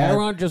 Yeah.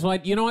 Everyone just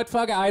went, you know what,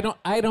 fuck it,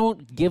 I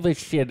don't give a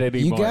shit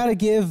anymore. You gotta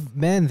give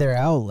men their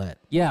outlet,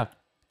 Yeah.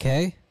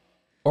 okay?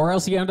 Or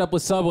else you end up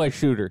with subway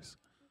shooters.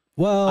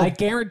 Well, I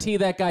guarantee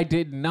that guy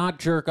did not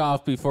jerk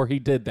off before he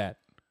did that.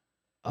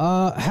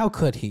 how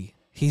could he?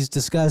 He's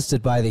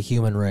disgusted by the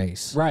human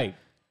race. Right.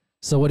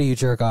 So what do you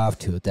jerk off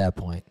to at that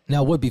point?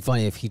 Now, it would be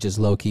funny if he just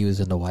low-key was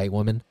into white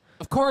women.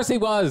 Of course he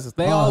was.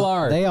 They all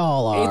are. They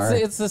all are.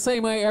 It's the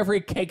same way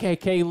every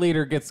KKK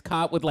leader gets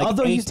caught with like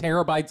Although 8 he's-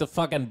 terabytes of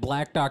fucking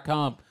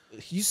black.com.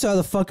 You saw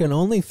the fucking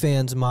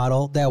OnlyFans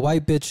model, that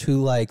white bitch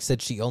who like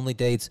said she only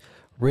dates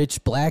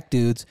rich black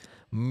dudes,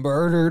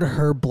 murdered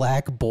her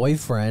black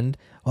boyfriend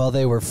while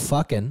they were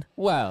fucking.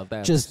 Well,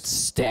 that's Just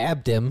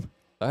stabbed him.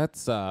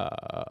 that's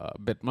a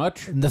bit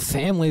much. And the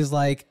family's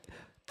like,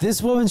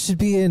 this woman should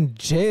be in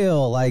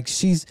jail. Like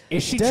she's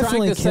Is she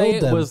definitely trying to say killed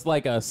it them. was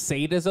like a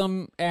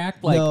sadism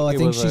act? Like No, I it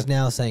think was she's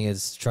now saying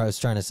it's trying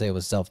to say it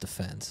was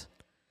self-defense.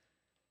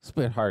 It's a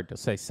bit hard to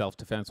say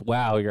self-defense.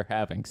 Wow, you're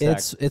having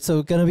sex. It's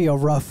gonna be a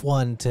rough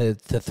one to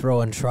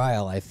throw in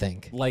trial, I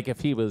think. Like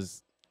if he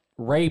was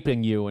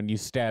raping you and you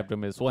stabbed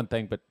him is one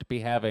thing, but to be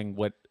having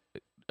what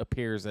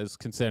appears as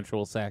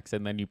consensual sex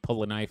and then you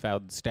pull a knife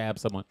out and stab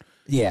someone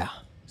Yeah.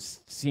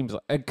 seems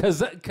like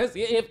because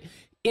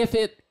if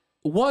it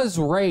was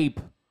rape,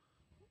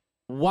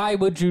 why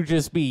would you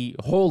just be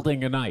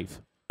holding a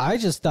knife? I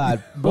just thought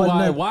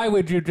Why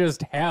would you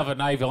just have a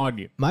knife on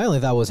you? my only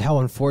thought was how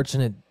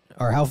unfortunate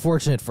or how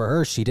fortunate for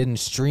her she didn't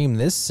stream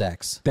this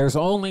sex. There's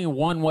only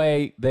one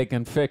way they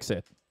can fix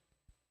it.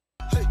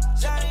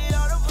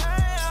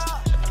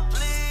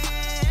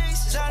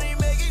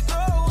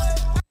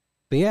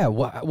 But yeah,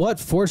 what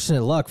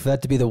fortunate luck for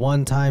that to be the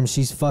one time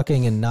she's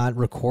fucking and not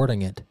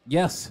recording it.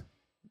 Yes.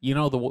 You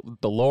know,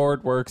 the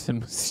Lord works in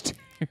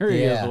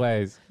mysterious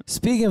ways.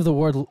 Speaking of the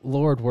word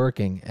Lord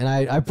working, and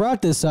I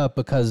brought this up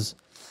because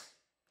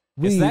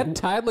Is that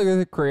Tyler,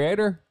 the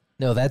Creator?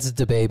 No, that's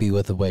DaBaby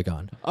with the wig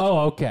on. Oh,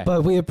 okay.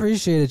 But we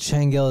appreciated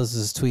Shane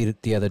Gillis'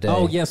 tweet the other day.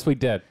 Oh, yes, we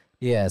did.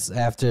 Yes,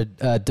 after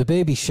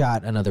DaBaby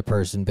shot another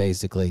person,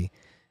 basically,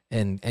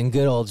 and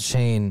good old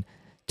Shane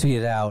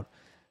tweeted out,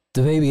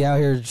 DaBaby out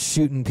here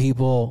shooting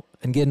people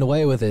and getting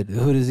away with it.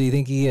 Who does he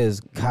think he is?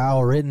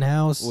 Kyle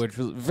Rittenhouse? Which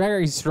was a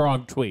very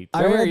strong tweet.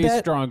 Very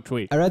strong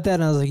tweet. I read that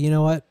and I was like, you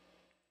know what?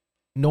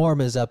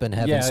 Norm is up in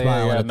heaven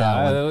smiling at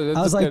that one.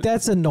 I was like,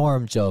 that's a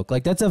Norm joke.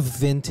 Like, that's a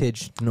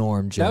vintage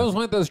Norm joke. That was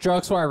one of those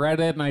jokes where I read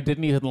it and I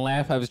didn't even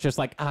laugh. I was just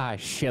like,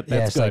 shit,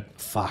 that's good. Like,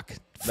 fuck.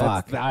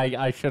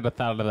 I should have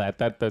thought of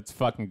that. That's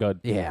fucking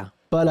good. Yeah.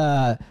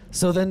 But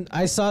so then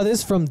I saw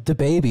this from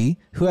DaBaby,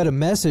 who had a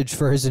message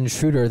for his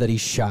intruder that he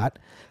shot.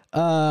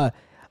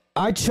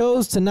 I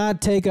chose to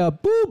not take a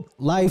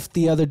life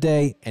the other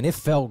day, and it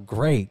felt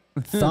great.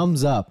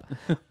 Thumbs up.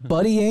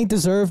 Buddy ain't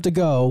deserved to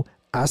go.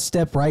 I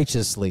step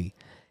righteously.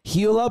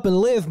 Heal up and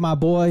live, my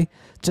boy.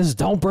 Just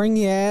don't bring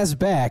your ass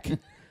back.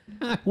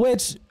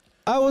 Which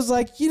I was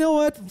like, you know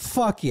what?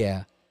 Fuck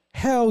yeah.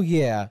 Hell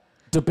yeah.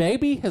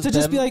 DaBaby has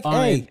just be like, on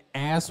hey, an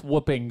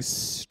ass-whooping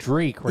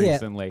streak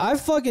recently. I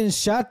fucking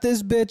shot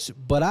this bitch,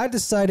 but I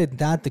decided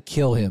not to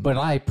kill him. But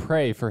I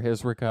pray for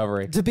his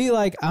recovery. To be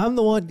like, I'm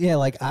the one,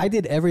 like, I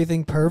did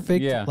everything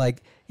perfect. Yeah.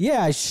 Like,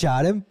 yeah, I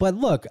shot him, but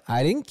look,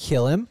 I didn't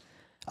kill him.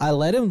 I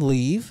let him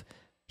leave,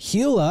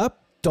 heal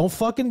up, don't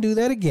fucking do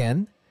that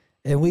again,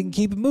 and we can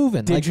keep it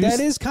moving. Like,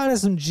 that is kind of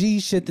some G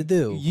shit to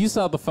do. You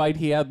saw the fight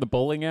he had in the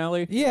bowling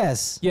alley?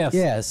 Yes.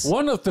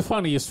 One of the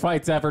funniest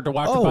fights ever to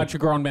watch a bunch of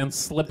grown men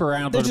slip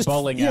around in a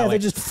bowling alley. Yeah, they're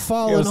just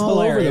falling all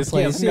hilarious.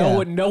 over the place.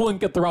 Yes, no one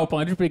could throw a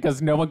punch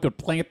because no one could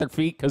plant their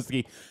feet because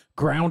the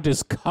ground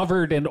is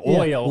covered in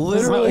oil.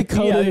 Literally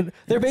coated.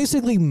 They're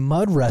basically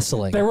mud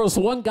wrestling. There was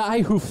one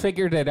guy who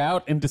figured it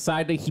out and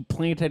decided he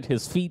planted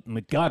his feet in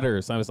the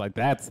gutters. I was like,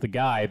 that's the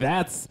guy.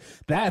 That's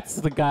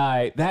the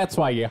guy. That's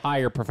why you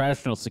hire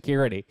professional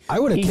security.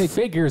 He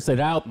figures it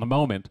out in the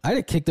moment. I'd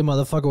have kicked the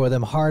motherfucker with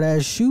them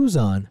hard-ass shoes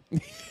on.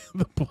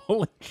 The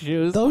bowling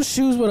shoes. Those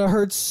shoes would have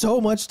hurt so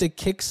much to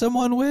kick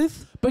someone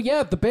with. But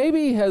yeah,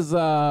 DaBaby has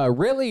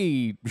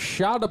really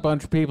shot a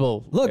bunch of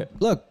people.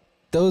 Look.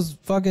 Those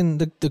fucking,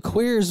 the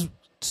queers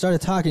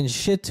started talking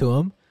shit to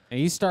him. And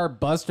he started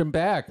busting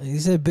back. And he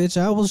said, bitch,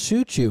 I will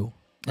shoot you.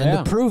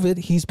 And to prove it,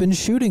 he's been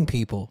shooting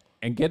people.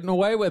 And getting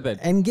away with it.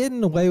 And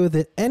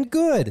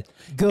good.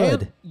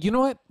 And you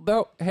know what,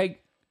 though? Hey,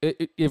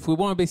 if we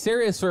want to be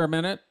serious for a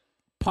minute,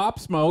 Pop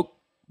Smoke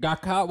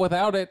got caught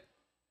without it.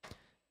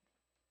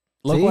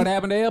 Look what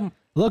happened to him.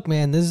 Look,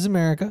 man, this is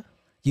America.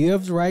 You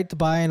have the right to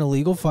buy an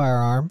illegal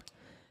firearm,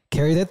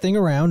 carry that thing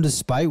around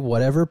despite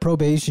whatever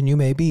probation you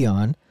may be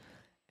on,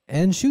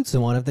 and shoot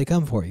someone if they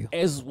come for you.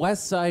 As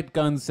West Side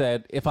Gun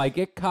said, if I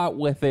get caught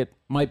with it,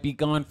 might be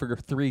gone for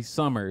 3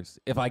 summers.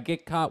 If I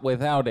get caught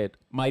without it,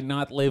 might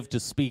not live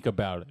to speak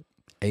about it.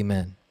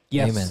 Amen.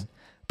 Yes. Amen.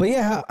 But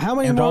yeah, how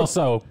many and more? And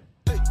also,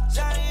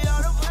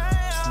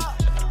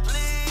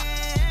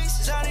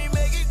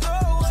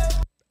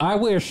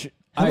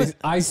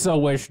 I so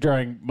wish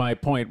during my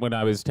point when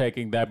I was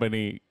taking that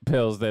many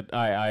pills that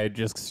I had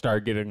just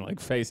started getting like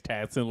face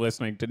tats and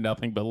listening to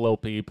nothing but Lil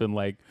Peep and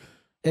like.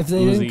 If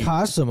they didn't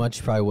cost so much,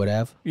 you probably would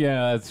have.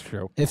 Yeah, that's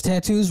true. If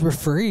tattoos were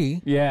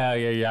free. Yeah,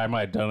 I might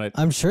have done it.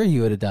 I'm sure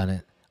you would have done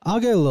it. I'll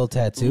get a little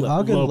tattoo.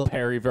 I'll get a little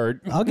perivert.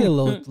 I'll get a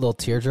little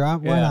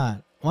teardrop.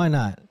 Why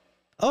not?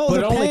 Oh, but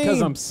the only pain.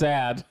 because I'm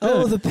sad.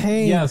 Oh, the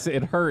pain. Yes,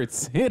 it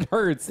hurts. It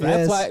hurts.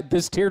 That's why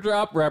this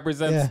teardrop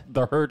represents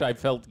the hurt I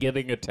felt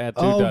getting a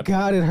tattoo done. Oh,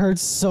 God, it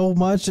hurts so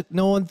much.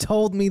 No one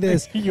told me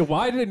this.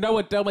 Why did no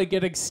one tell me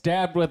getting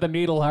stabbed with a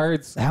needle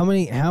hurts? How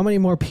many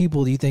more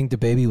people do you think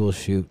DaBaby will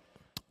shoot?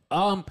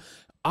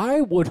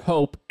 I would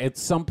hope at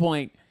some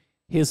point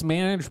his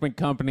management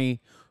company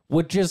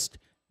would just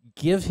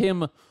give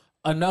him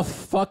enough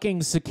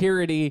fucking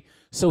security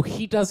so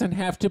he doesn't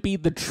have to be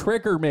the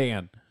trigger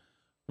man.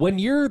 When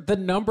you're the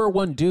number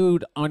one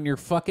dude on your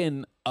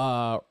fucking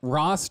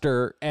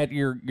roster at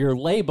your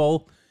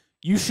label,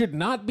 you should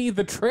not be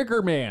the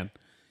trigger man.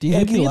 Do you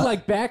think it'd be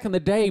like back in the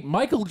day,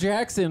 Michael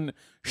Jackson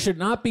should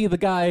not be the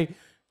guy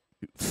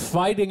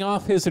fighting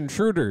off his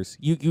intruders.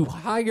 You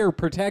hire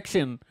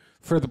protection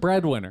for the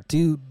breadwinner.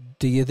 Do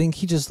you think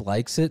he just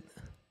likes it?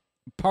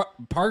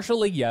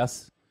 Partially,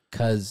 yes.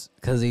 Cause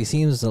he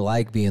seems to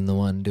like being the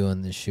one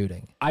doing the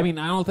shooting. I mean,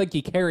 I don't think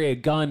you carry a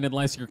gun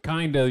unless you're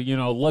kind of,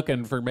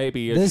 looking for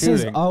maybe a this shooting.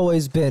 This has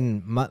always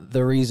been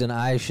the reason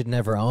I should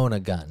never own a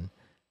gun.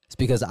 It's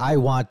because I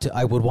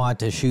would want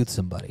to shoot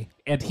somebody.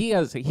 And he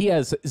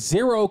has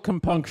zero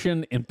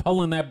compunction in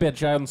pulling that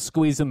bitch out and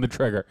squeezing the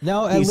trigger.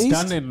 No, he's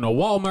done it in a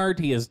Walmart.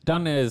 He has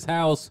done it in his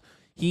house.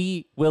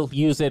 He will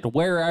use it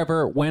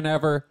wherever,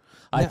 whenever.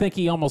 I think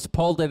he almost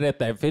pulled it at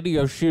that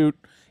video shoot.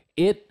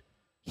 He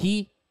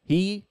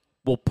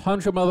will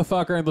punch a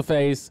motherfucker in the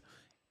face,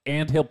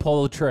 and he'll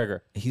pull the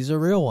trigger. He's a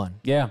real one.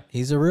 Yeah.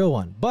 He's a real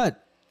one.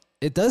 But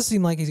it does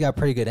seem like he's got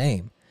pretty good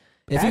aim.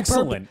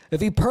 Excellent.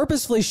 If he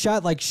purposefully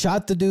shot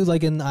the dude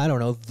like in, I don't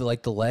know,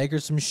 like the leg or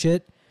some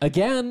shit.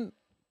 Again,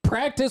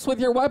 practice with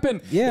your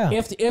weapon. Yeah.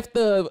 If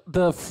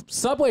the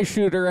subway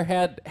shooter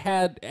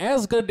had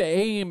as good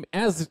aim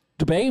as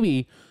the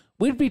baby,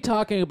 we'd be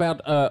talking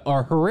about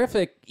a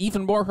horrific,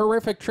 even more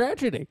horrific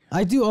tragedy.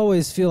 I do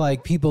always feel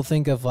like people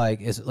think of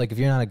if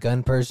you're not a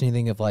gun person, you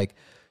think of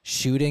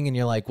shooting and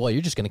you're like, well,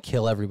 you're just going to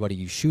kill everybody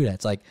you shoot at.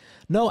 It's like,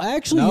 no,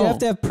 actually, you have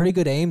to have pretty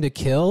good aim to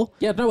kill.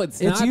 Yeah, no, it's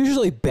not. It's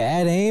usually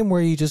bad aim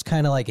where you just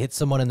kind of hit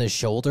someone in the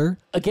shoulder.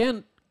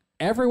 Again,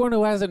 everyone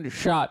who hasn't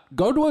shot,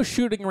 go to a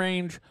shooting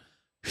range,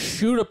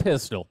 shoot a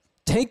pistol.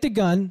 Take the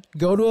gun,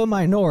 go to a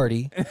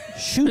minority,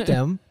 shoot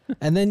them,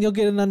 and then you'll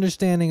get an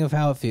understanding of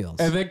how it feels.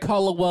 And then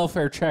call a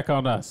welfare check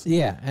on us.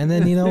 Yeah, and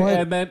then you know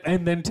what?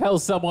 and then tell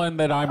someone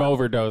that I'm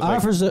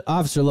overdosing.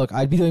 Officer, look,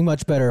 I'd be doing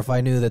much better if I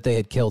knew that they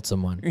had killed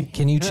someone.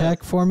 Can you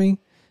check for me?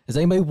 Is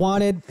anybody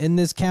wanted in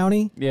this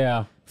county?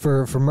 Yeah.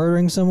 For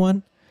murdering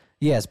someone?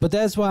 Yes, but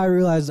that's why I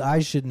realized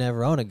I should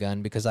never own a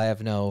gun because I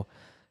have no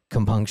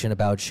compunction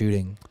about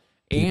shooting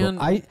people. And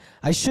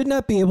I should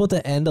not be able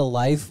to end a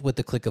life with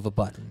the click of a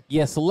button.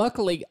 Yes,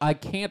 luckily I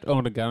can't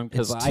own a gun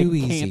because I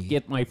can't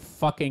get my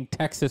fucking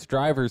Texas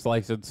driver's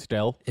license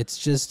still. It's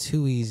just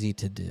too easy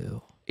to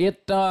do.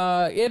 It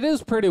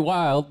is pretty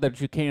wild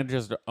that you can't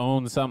just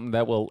own something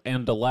that will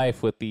end a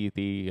life with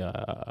the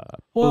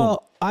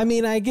Well, I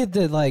mean, I get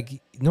that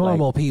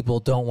normal people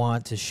don't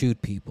want to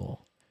shoot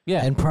people.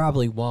 Yeah. And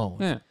probably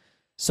won't. Yeah.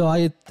 So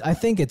I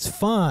think it's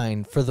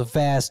fine for the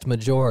vast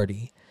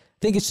majority. I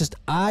think it's just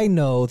I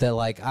know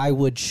that I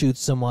would shoot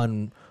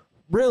someone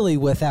really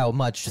without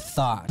much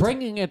thought.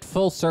 Bringing it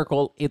full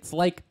circle, it's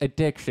like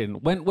addiction.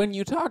 When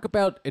you talk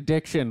about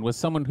addiction with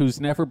someone who's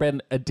never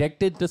been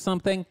addicted to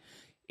something,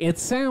 it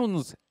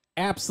sounds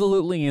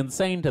absolutely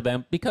insane to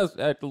them because,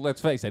 let's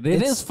face it,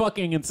 it is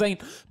fucking insane.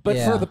 But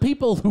for the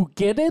people who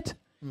get it,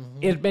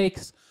 it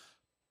makes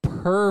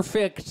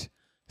perfect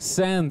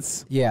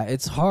sense. Yeah,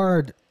 it's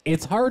hard.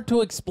 It's hard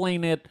to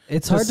explain it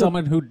to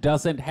someone who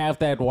doesn't have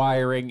that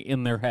wiring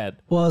in their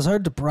head. Well, it's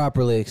hard to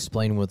properly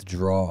explain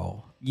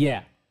withdrawal.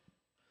 Yeah.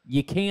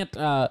 You can't...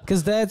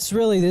 Because this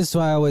is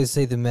why I always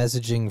say the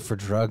messaging for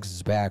drugs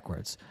is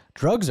backwards.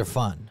 Drugs are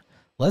fun.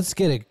 Let's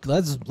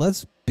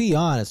be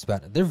honest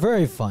about it. They're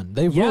very fun.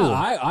 They rule.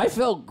 I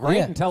felt great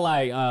until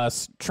I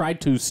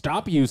tried to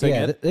stop using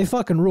it. They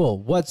fucking rule.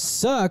 What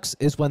sucks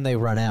is when they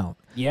run out.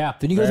 Yeah,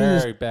 then you go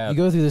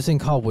through this thing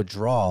called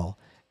withdrawal.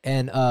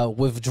 And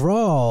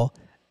withdrawal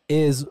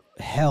is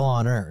hell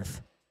on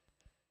earth.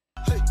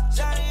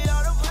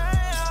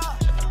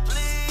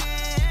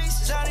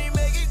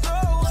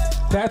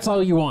 That's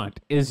all you want,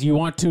 is you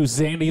want to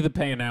Xanny the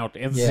pain out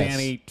and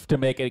Xanny to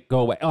make it go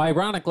away.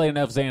 Ironically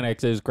enough,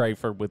 Xanax is great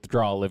for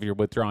withdrawal if you're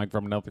withdrawing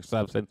from another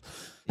substance.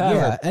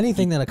 However,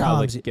 anything that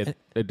calms you. Get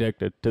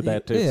addicted to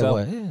that too. Yeah, so,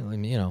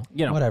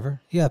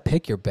 whatever. Yeah,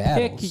 pick your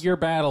battles. Pick your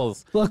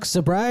battles. Look,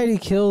 sobriety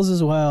kills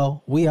as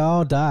well. We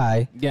all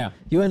die. Yeah.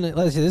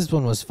 Let's see, this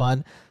one was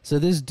fun. So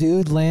this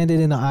dude landed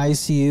in the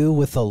ICU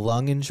with a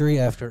lung injury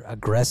after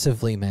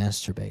aggressively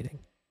masturbating.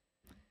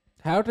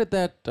 How did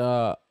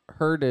that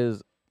hurt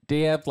his... Did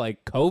he have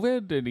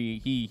COVID? Did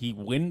he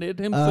winded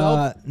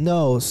himself?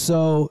 No.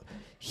 So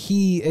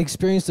he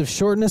experienced a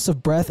shortness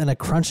of breath and a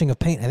crunching of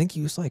pain. I think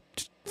he was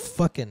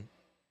fucking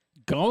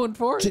going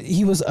for it.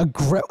 He was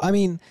I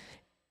mean,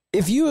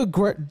 if you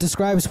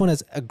describe someone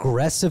as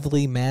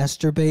aggressively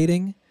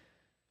masturbating,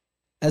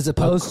 as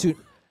opposed to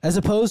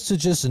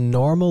just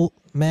normal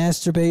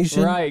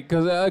masturbation, right?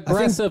 Because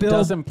aggressive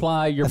does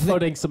imply you're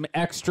putting some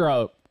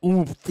extra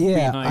oomph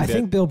behind it. I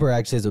think Bill Burr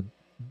actually has a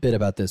bit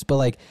about this,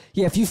 but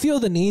if you feel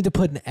the need to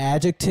put an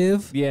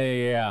adjective,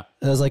 yeah,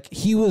 I was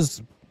he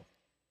was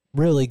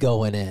really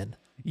going in.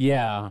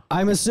 Yeah,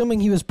 I'm assuming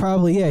he was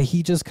probably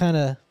he just kind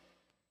of.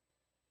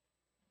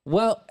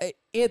 Well,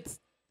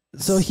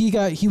 so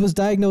he was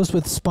diagnosed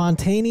with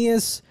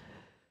spontaneous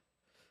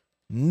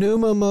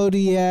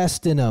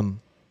pneumomodiastinum,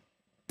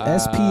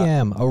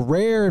 SPM, a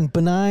rare and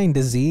benign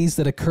disease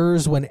that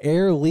occurs when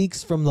air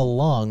leaks from the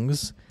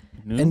lungs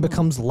and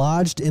becomes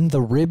lodged in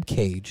the rib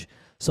cage.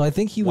 So I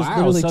think he was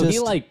literally so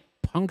he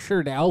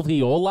punctured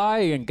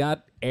alveoli and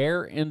got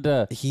air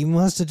into... He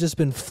must have just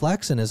been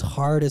flexing as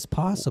hard as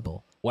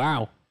possible.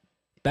 Wow.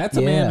 That's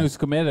a man who's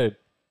committed.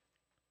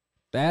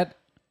 That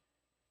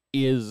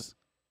is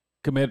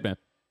commitment.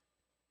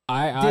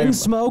 Didn't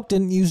smoke,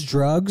 didn't use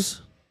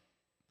drugs.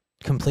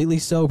 Completely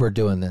sober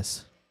doing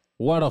this.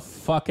 What a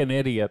fucking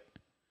idiot.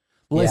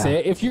 Listen,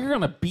 if you're going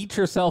to beat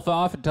yourself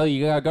off until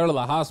you got to go to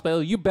the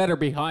hospital, you better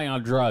be high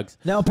on drugs.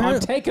 Now, I'm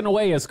taking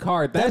away his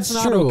card. That's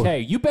not true.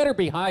 okay. You better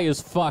be high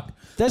as fuck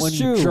when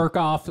true. you jerk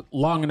off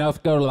long enough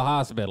to go to the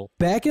hospital.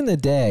 Back in the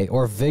day,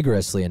 or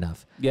vigorously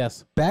enough.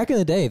 Yes. Back in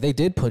the day, they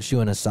did put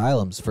you in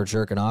asylums for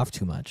jerking off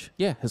too much.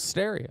 Yeah,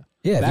 hysteria.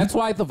 Yeah, that's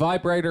why the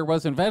vibrator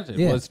was invented,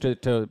 was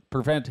to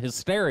prevent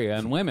hysteria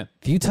in women.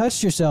 If you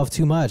touched yourself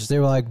too much, they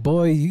were like,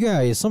 boy, you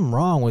guys, something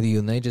wrong with you.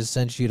 And they just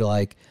sent you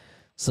to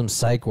some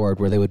psych ward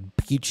where they would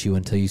beat you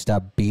until you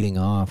stopped beating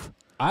off.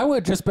 I would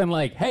have just been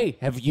like, hey,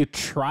 have you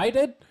tried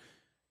it?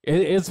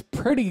 It's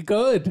pretty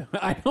good.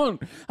 I don't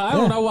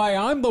know why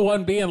I'm the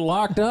one being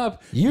locked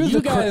up.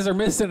 You guys are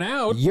missing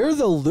out. You're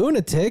the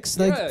lunatics.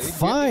 Like,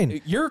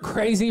 fine. You're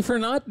crazy for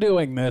not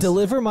doing this.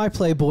 Deliver my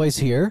Playboys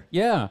here.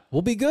 Yeah.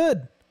 We'll be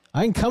good.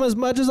 I can come as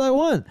much as I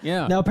want.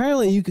 Yeah. Now,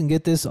 apparently you can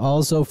get this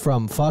also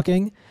from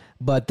fucking,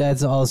 but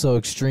that's also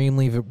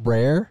extremely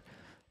rare.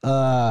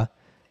 But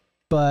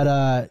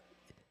can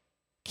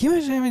you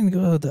imagine having to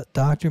go to the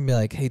doctor and be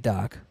like, hey,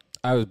 doc,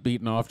 I was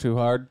beaten off too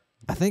hard.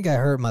 I think I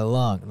hurt my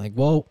lung. Like,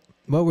 well,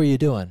 what were you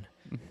doing?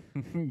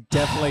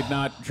 Definitely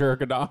not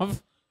jerking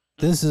off.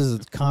 This is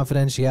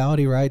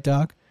confidentiality, right,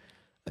 doc?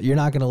 You're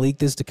not going to leak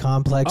this to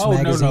Complex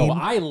magazine? No.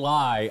 I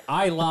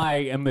lie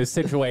in this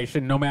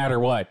situation no matter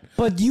what.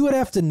 But you would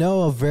have to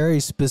know a very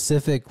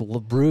specific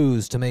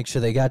ruse to make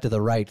sure they got to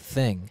the right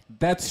thing.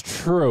 That's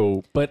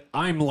true, but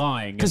I'm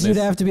lying. Because you'd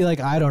have to be like,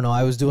 I don't know,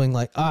 I was doing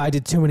like, I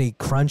did too many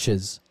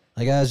crunches.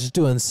 Like, I was just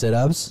doing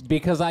sit-ups.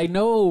 Because I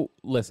know,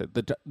 listen,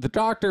 the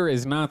doctor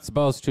is not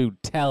supposed to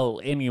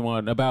tell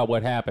anyone about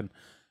what happened.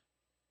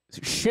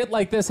 Shit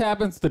like this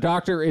happens, the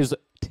doctor is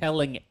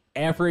telling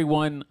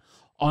everyone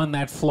on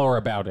that floor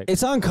about it.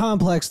 It's on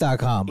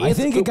complex.com. I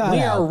think it got out.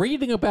 We are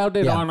reading about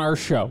it on our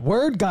show.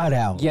 Word got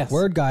out. Yes.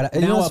 Word got out.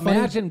 Now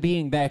imagine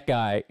being that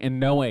guy and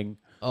knowing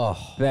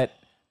that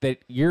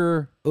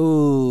you're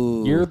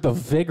the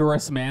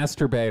vigorous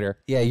masturbator.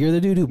 Yeah, you're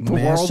the dude who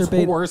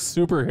masturbated. World's worst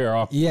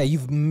superhero. Yeah,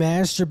 you've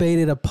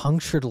masturbated a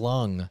punctured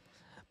lung.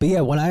 But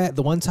yeah,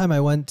 the one time I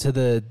went to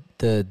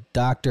the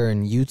doctor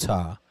in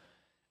Utah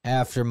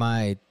after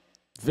my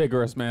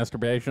vigorous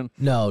masturbation.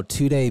 No,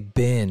 2-day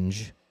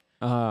binge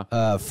for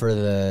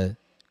the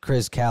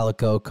Chris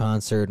Calico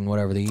concert and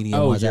whatever the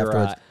EDM was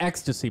afterwards.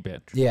 Ecstasy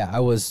binge. Yeah, I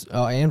was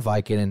and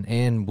Vicodin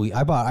and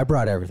I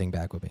brought everything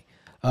back with me.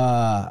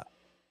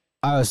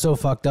 I was so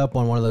fucked up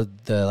on one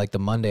of the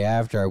Monday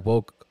after I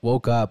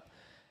woke up,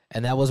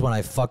 and that was when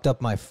I fucked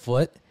up my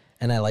foot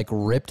and I like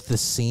ripped the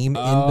seam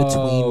in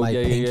between my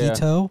pinky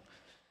toe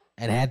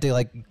and had to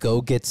like go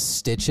get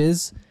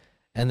stitches.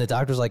 And the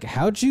doctor's like,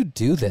 "How'd you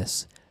do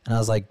this?" And I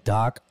was like,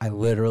 "Doc, I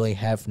literally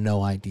have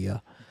no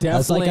idea."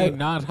 Definitely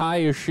not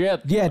high as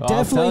shit. Yeah,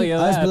 definitely.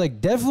 I was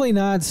like, definitely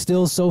not.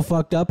 Still so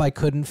fucked up I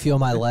couldn't feel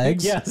my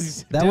legs.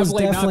 Yes, that was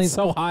definitely not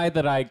so high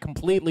that I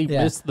completely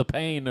missed the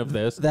pain of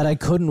this. That I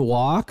couldn't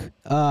walk.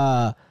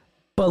 But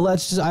I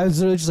was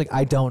literally just like,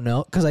 I don't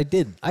know, because I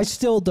didn't. I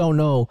still don't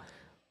know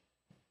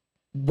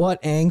what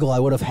angle I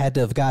would have had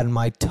to have gotten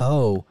my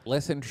toe.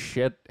 Listen,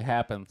 shit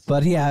happens.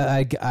 But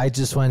yeah, I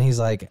just went. He's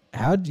like,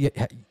 how'd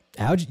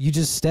you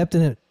just stepped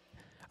in it?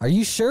 Are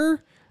you sure?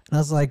 And I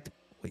was like,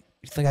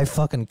 you think I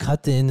fucking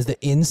cut the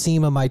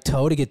inseam of my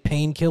toe to get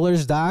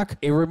painkillers, doc?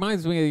 It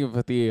reminds me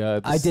of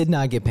the I did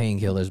not get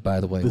painkillers, by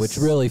the way, which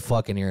really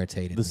fucking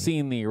irritated me. The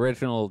scene, the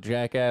original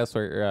Jackass,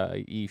 where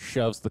he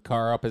shoves the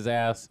car up his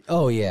ass.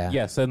 Oh, yeah.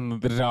 Yes,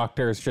 and the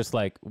doctor is just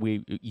like,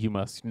 you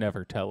must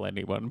never tell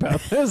anyone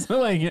about this.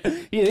 Like,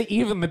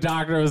 even the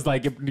doctor was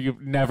like, you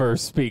never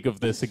speak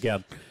of this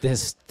again.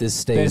 This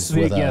stays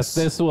with us. Yes,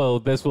 this will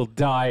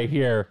die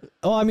here.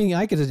 Oh, I mean,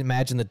 I could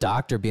imagine the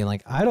doctor being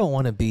like, I don't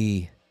want to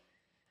be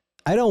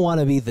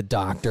the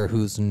doctor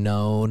who's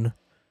known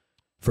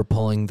for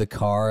pulling the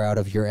car out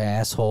of your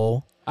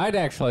asshole. I'd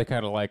actually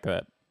kind of like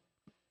that.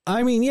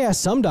 I mean, yeah,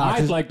 some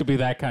doctors. I'd like to be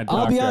that kind of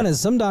doctor. I'll be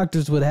honest, some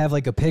doctors would have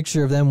like a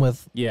picture of them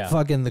with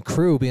fucking the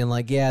crew being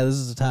like, yeah, this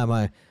is the time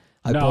I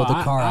pulled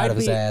the car out of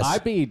his ass.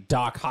 I'd be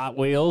Doc Hot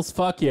Wheels.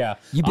 Fuck yeah.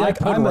 You'd be like,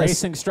 put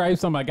racing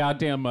stripes on my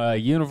goddamn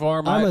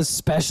uniform. I'm a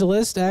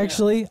specialist,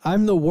 actually. Yeah.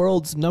 I'm the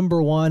world's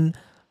 #1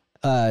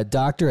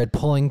 doctor at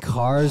pulling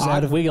cars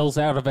out of wheels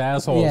out of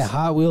assholes. Yeah,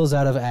 Hot Wheels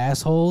out of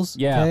assholes.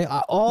 Yeah, okay?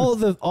 all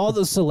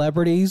the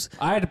celebrities.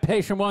 I had a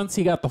patient once.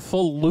 He got the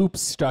full loop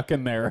stuck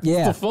in there.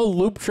 Yeah, the full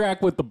loop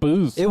track with the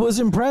booze. It was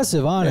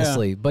impressive,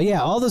 honestly. Yeah. But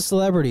yeah, all the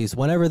celebrities,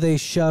 whenever they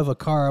shove a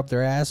car up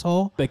their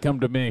asshole, they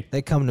come to me.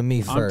 They come to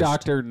me first. I'm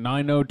Doctor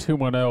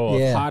 90210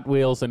 of Hot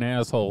Wheels and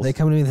assholes. They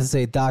come to me and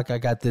say, "Doc, I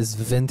got this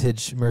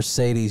vintage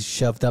Mercedes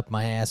shoved up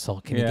my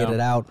asshole. Can you get it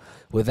out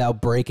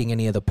without breaking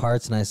any of the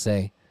parts?" And I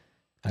say,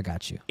 I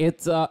got you.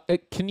 It's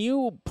can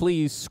you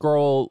please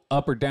scroll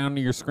up or down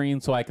to your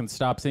screen so I can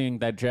stop seeing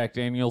that Jack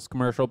Daniels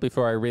commercial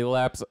before I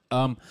relapse?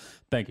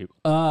 Thank you.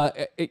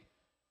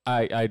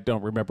 I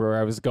don't remember where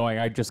I was going.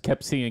 I just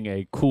kept seeing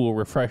a cool,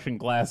 refreshing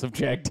glass of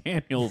Jack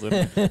Daniels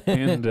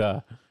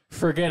and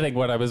forgetting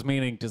what I was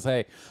meaning to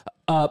say.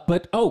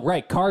 But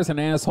right, cars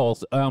and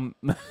assholes.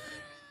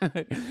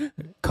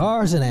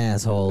 Cars and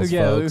assholes,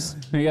 folks.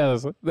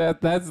 Yes,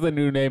 that's the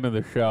new name of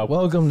the show.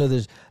 Welcome to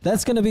the.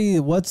 That's gonna be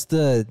what's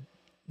the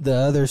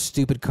other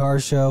stupid car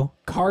show?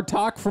 Car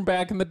Talk from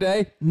back in the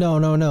day? No,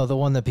 the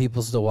one that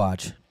people still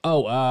watch.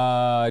 Oh,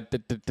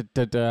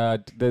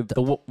 the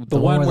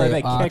one where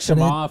they kicked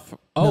him off.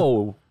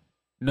 Oh,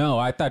 no,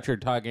 I thought you were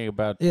talking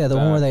about. Yeah, the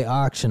one where they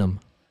auction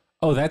them.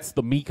 Oh, that's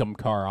the Meekum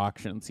car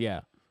auctions.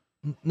 Yeah.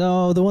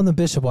 No, the one the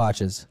Bishop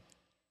watches.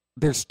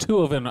 There's two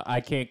of them.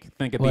 I can't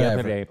think of the Whatever.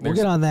 other name. We'll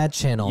get on that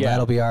channel. Yeah.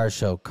 That'll be our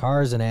show.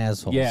 Cars and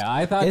assholes. Yeah,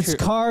 I thought it's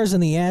cars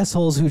and the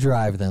assholes who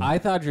drive them. I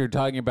thought you were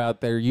talking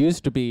about there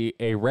used to be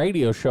a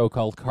radio show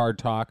called Car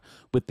Talk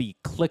with the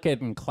Click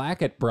It and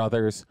Clack It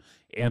brothers,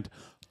 and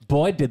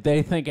boy, did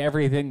they think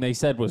everything they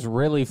said was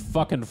really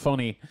fucking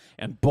funny,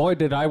 and boy,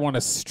 did I want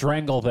to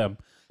strangle them.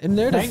 And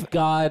they're Thank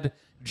God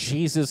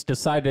Jesus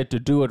decided to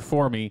do it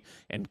for me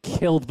and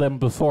killed them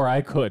before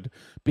I could,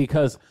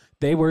 because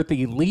they were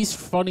the least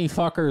funny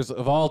fuckers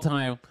of all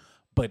time,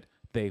 but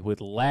they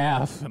would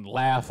laugh and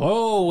laugh.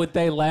 Oh, would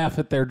they laugh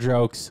at their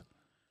jokes?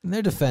 In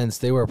their defense,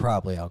 they were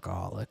probably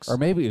alcoholics. Or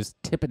maybe it was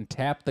Tip and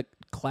Tap the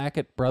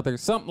Clackett brothers,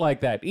 something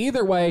like that.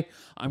 Either way,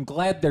 I'm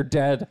glad they're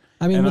dead.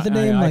 I mean, and with a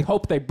name I like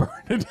hope they burn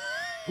it.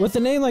 with a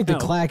name like the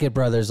Clackett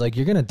brothers, like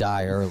you're gonna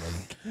die early.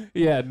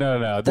 Yeah,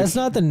 no. That's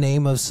not the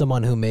name of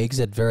someone who makes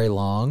it very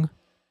long.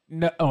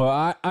 No,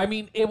 I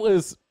mean it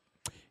was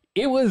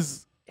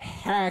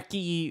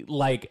hacky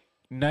like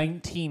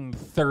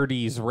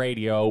 1930s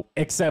radio,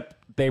 except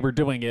they were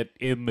doing it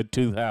in the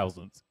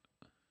 2000s.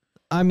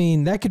 I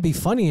mean, that could be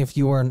funny if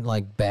you weren't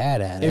like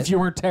bad at it. If you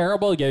weren't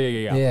terrible, yeah.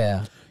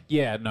 Yeah.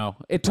 Yeah, no.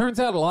 It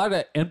turns out a lot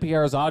of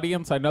NPR's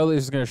audience, I know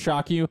this is going to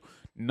shock you,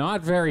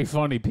 not very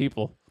funny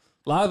people.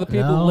 A lot of the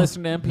people who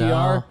listen to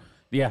NPR,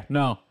 yeah,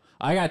 no.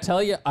 I got to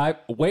tell you,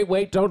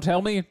 wait, don't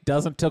tell me,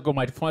 doesn't tickle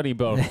my funny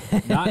bone.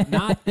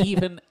 Not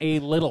even a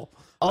little.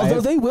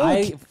 Although they will.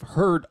 I've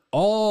heard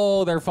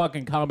all their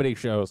fucking comedy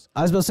shows.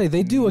 I was about to say,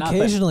 they do Nothing.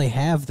 occasionally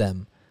have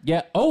them.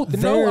 Yeah. Oh,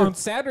 no, on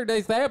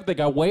Saturdays they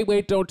got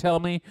Wait, Don't Tell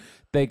Me.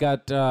 They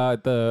got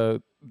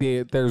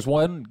there's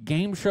one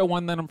game show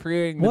one that I'm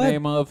forgetting the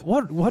name of.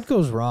 What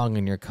goes wrong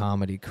in your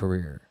comedy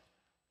career?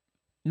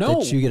 No,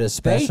 that you get a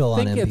special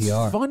they on think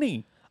NPR. It's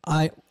funny.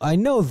 I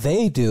know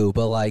they do,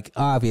 but like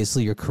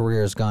obviously your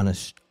career has gone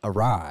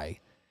awry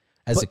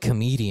as a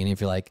comedian.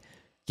 If you're like,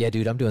 yeah,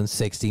 dude, I'm doing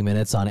 60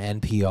 minutes on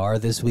NPR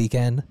this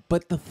weekend.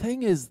 But the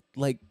thing is,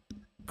 like,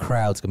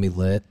 crowd's gonna be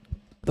lit.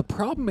 The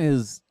problem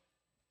is,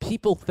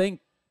 people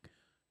think,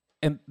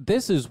 and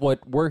this is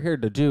what we're here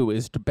to do,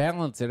 is to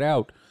balance it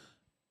out.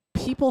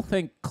 People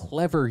think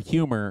clever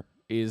humor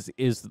is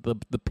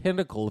the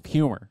pinnacle of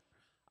humor.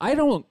 I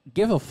don't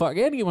give a fuck.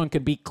 Anyone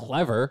can be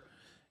clever.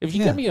 If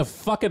you give me a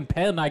fucking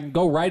pen, I can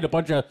go write a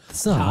bunch of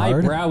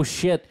highbrow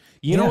shit.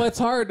 You know what's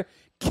hard?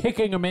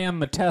 Kicking a man in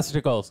the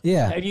testicles.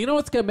 Yeah. And you know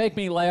what's going to make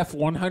me laugh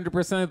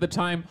 100% of the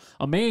time?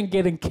 A man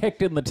getting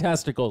kicked in the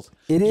testicles.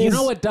 It is. You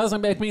know what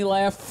doesn't make me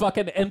laugh?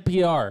 Fucking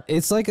NPR.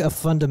 It's like a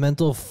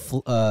fundamental,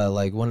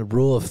 like one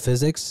rule of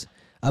physics.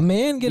 A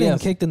man getting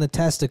kicked in the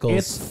testicles.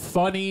 It's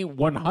funny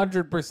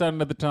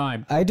 100% of the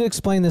time. I had to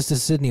explain this to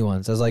Sydney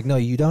once. I was like, no,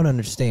 you don't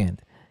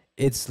understand.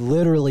 It's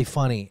literally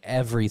funny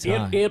every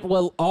time. It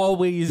will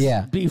always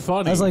be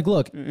funny. I was like,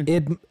 look,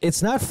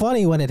 it's not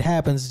funny when it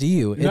happens to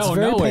you. It's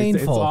very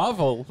painful. It's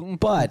awful.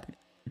 But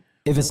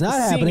if it's not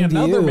Seeing happening to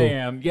another you,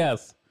 man,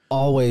 yes,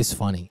 always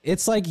funny.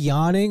 It's like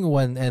yawning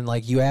and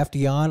like you have to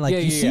yawn. Like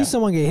you see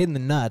someone get hit in the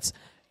nuts,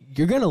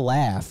 you're gonna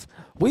laugh.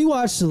 We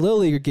watched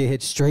Lily get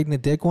hit straight in the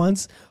dick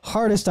once.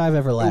 Hardest I've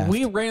ever laughed.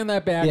 We ran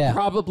that back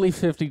probably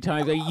 50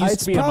 times. It used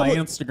to be on my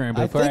Instagram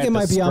before I think it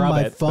might be on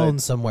my phone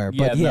but somewhere.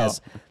 But yes,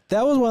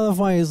 that was one of the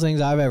funniest things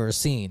I've ever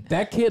seen.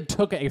 That kid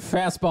took a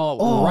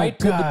fastball right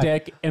to the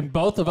dick, and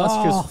both of us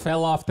just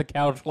fell off the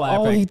couch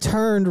laughing. Oh, he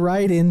turned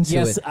right into it.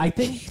 Yes, I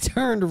think he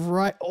turned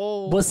right.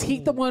 Oh, was he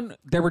the one?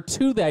 There were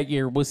two that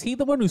year. Was he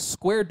the one who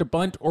squared to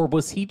bunt, or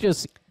was he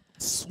just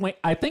swing?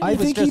 I think he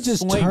was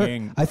just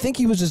swinging. I think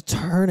he was just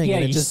turning. Yeah,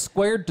 and he just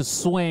squared to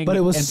swing, but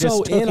it was and so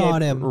just took in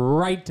on him,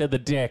 right to the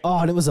dick. Oh,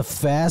 and it was a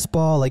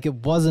fastball. Like it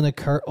wasn't a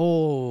curve.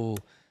 Oh.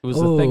 It was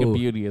a thing of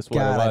beauty, is what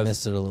God, it was. I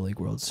missed it at the League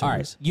World Series. All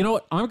right, you know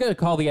what? I'm going to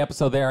call the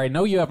episode there. I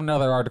know you have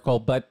another article,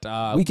 but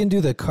we can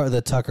do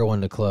the Tucker one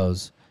to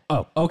close.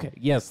 Oh, okay.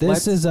 Yes.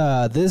 This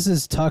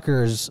is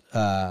Tucker's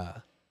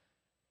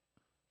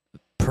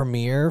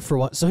premiere for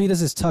what? So he does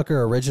his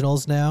Tucker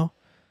originals now.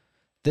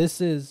 This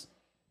is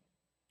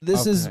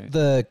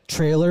the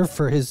trailer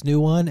for his new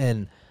one,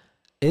 and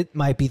it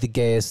might be the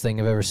gayest thing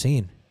I've ever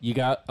seen. You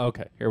got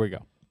okay. Here we go.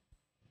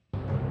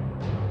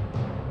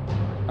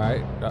 All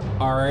right,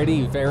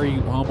 already very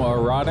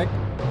homoerotic.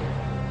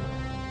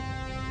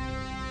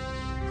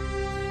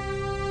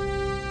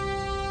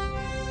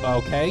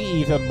 Okay,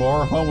 even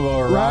more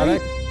homoerotic.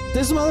 Right?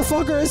 This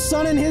motherfucker is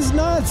sunning his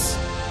nuts.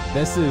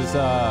 This is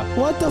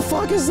what the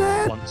fuck is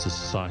that? Once a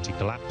society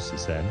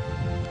collapses, then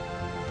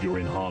you're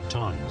in hard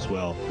times.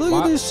 Well,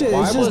 look at this shit.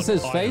 Why it's was just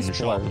his face blurred?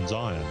 sharpens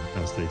iron,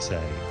 as they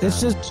say.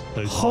 It's And just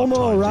those hard times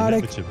homoerotic,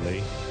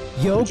 inevitably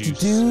yoked produce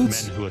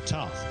dudes. Men who are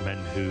tough, men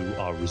who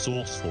are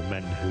resourceful,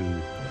 men who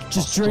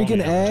Just are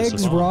drinking strong enough to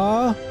eggs survive.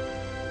 raw.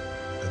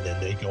 And then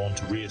they go on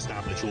to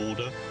re-establish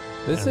order.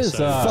 This And is so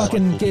the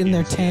fucking cycle getting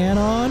their begins tan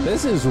on.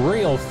 this is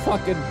real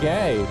fucking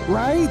gay.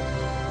 Right?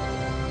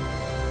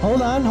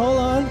 Hold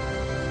on.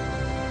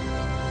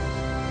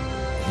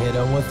 Hit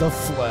him with the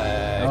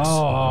flex.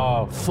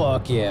 Oh,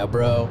 fuck yeah,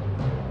 bro.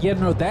 yeah,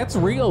 no, that's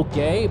real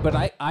gay. But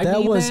I That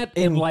mean was that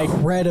in like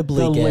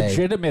incredibly the gay.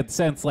 legitimate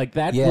sense. Like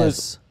that Yes.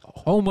 was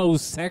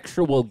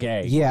homosexual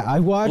gay. Yeah, I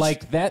watched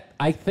Like that,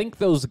 I think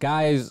those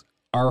guys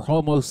are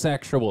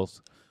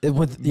homosexuals.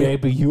 with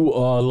Maybe you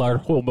all are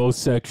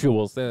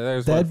homosexuals.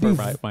 There's one That'd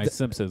for be my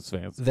Simpsons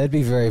fans. That'd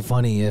be very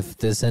funny if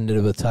this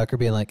ended with Tucker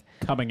being like,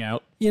 Coming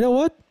out. you know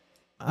what?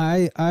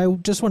 I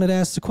just wanted to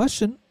ask the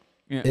question.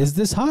 Yeah. Is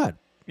this hot?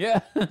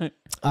 Yeah.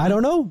 I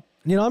don't know.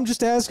 I'm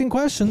just asking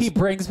questions. He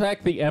brings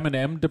back the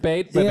Eminem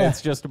debate, but Yeah.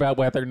 it's just about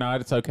whether or not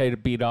it's okay to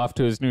beat off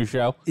to his new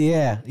show.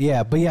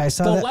 yeah. But yeah, I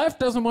saw The that. left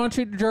doesn't want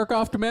you to jerk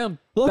off to men.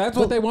 Look, That's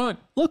what they want.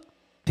 Look,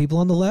 people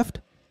on the left,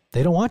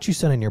 they don't want you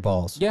sunning your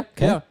balls. Yeah,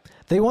 Okay? yeah.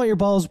 They want your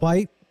balls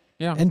white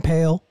Yeah. and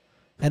pale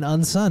and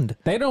unsunned.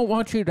 They don't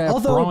want you to have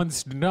Although-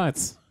 bronzed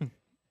nuts.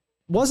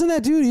 Wasn't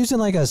that dude using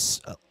like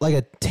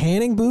a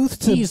tanning booth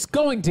to? He's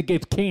going to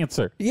get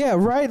cancer. Yeah,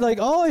 right. Like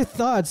all I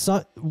thought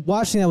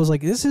watching that was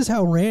like, this is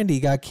how Randy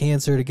got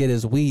cancer to get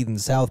his weed in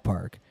South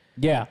Park.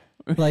 Yeah.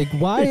 Like,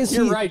 why is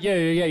You're he? right.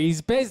 Yeah.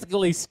 He's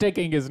basically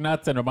sticking his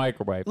nuts in a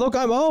microwave. Look,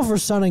 I'm all for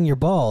sunning your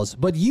balls,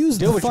 but use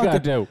Do the what you fucking. gotta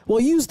do. Well,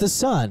 use the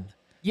sun.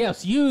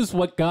 Yes, use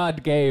what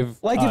God gave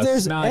Like us. if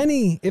there's not-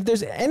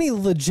 any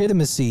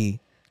legitimacy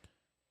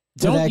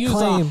to Don't that use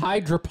claim. a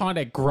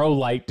hydroponic grow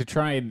light to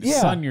try and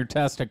Yeah. sun your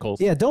testicles.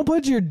 Yeah, don't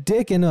put your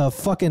dick in a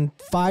fucking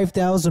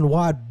 5,000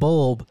 watt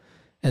bulb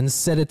and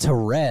set it to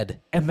red.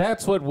 And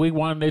that's what we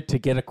wanted to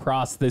get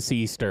across this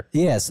Easter.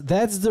 Yes,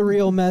 that's the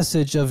real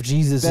message of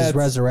Jesus' That's-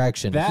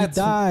 resurrection. He that's-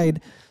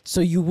 died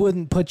so you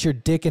wouldn't put your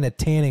dick in a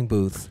tanning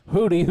booth.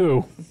 Hooty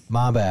hoo.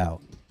 Mamba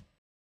out.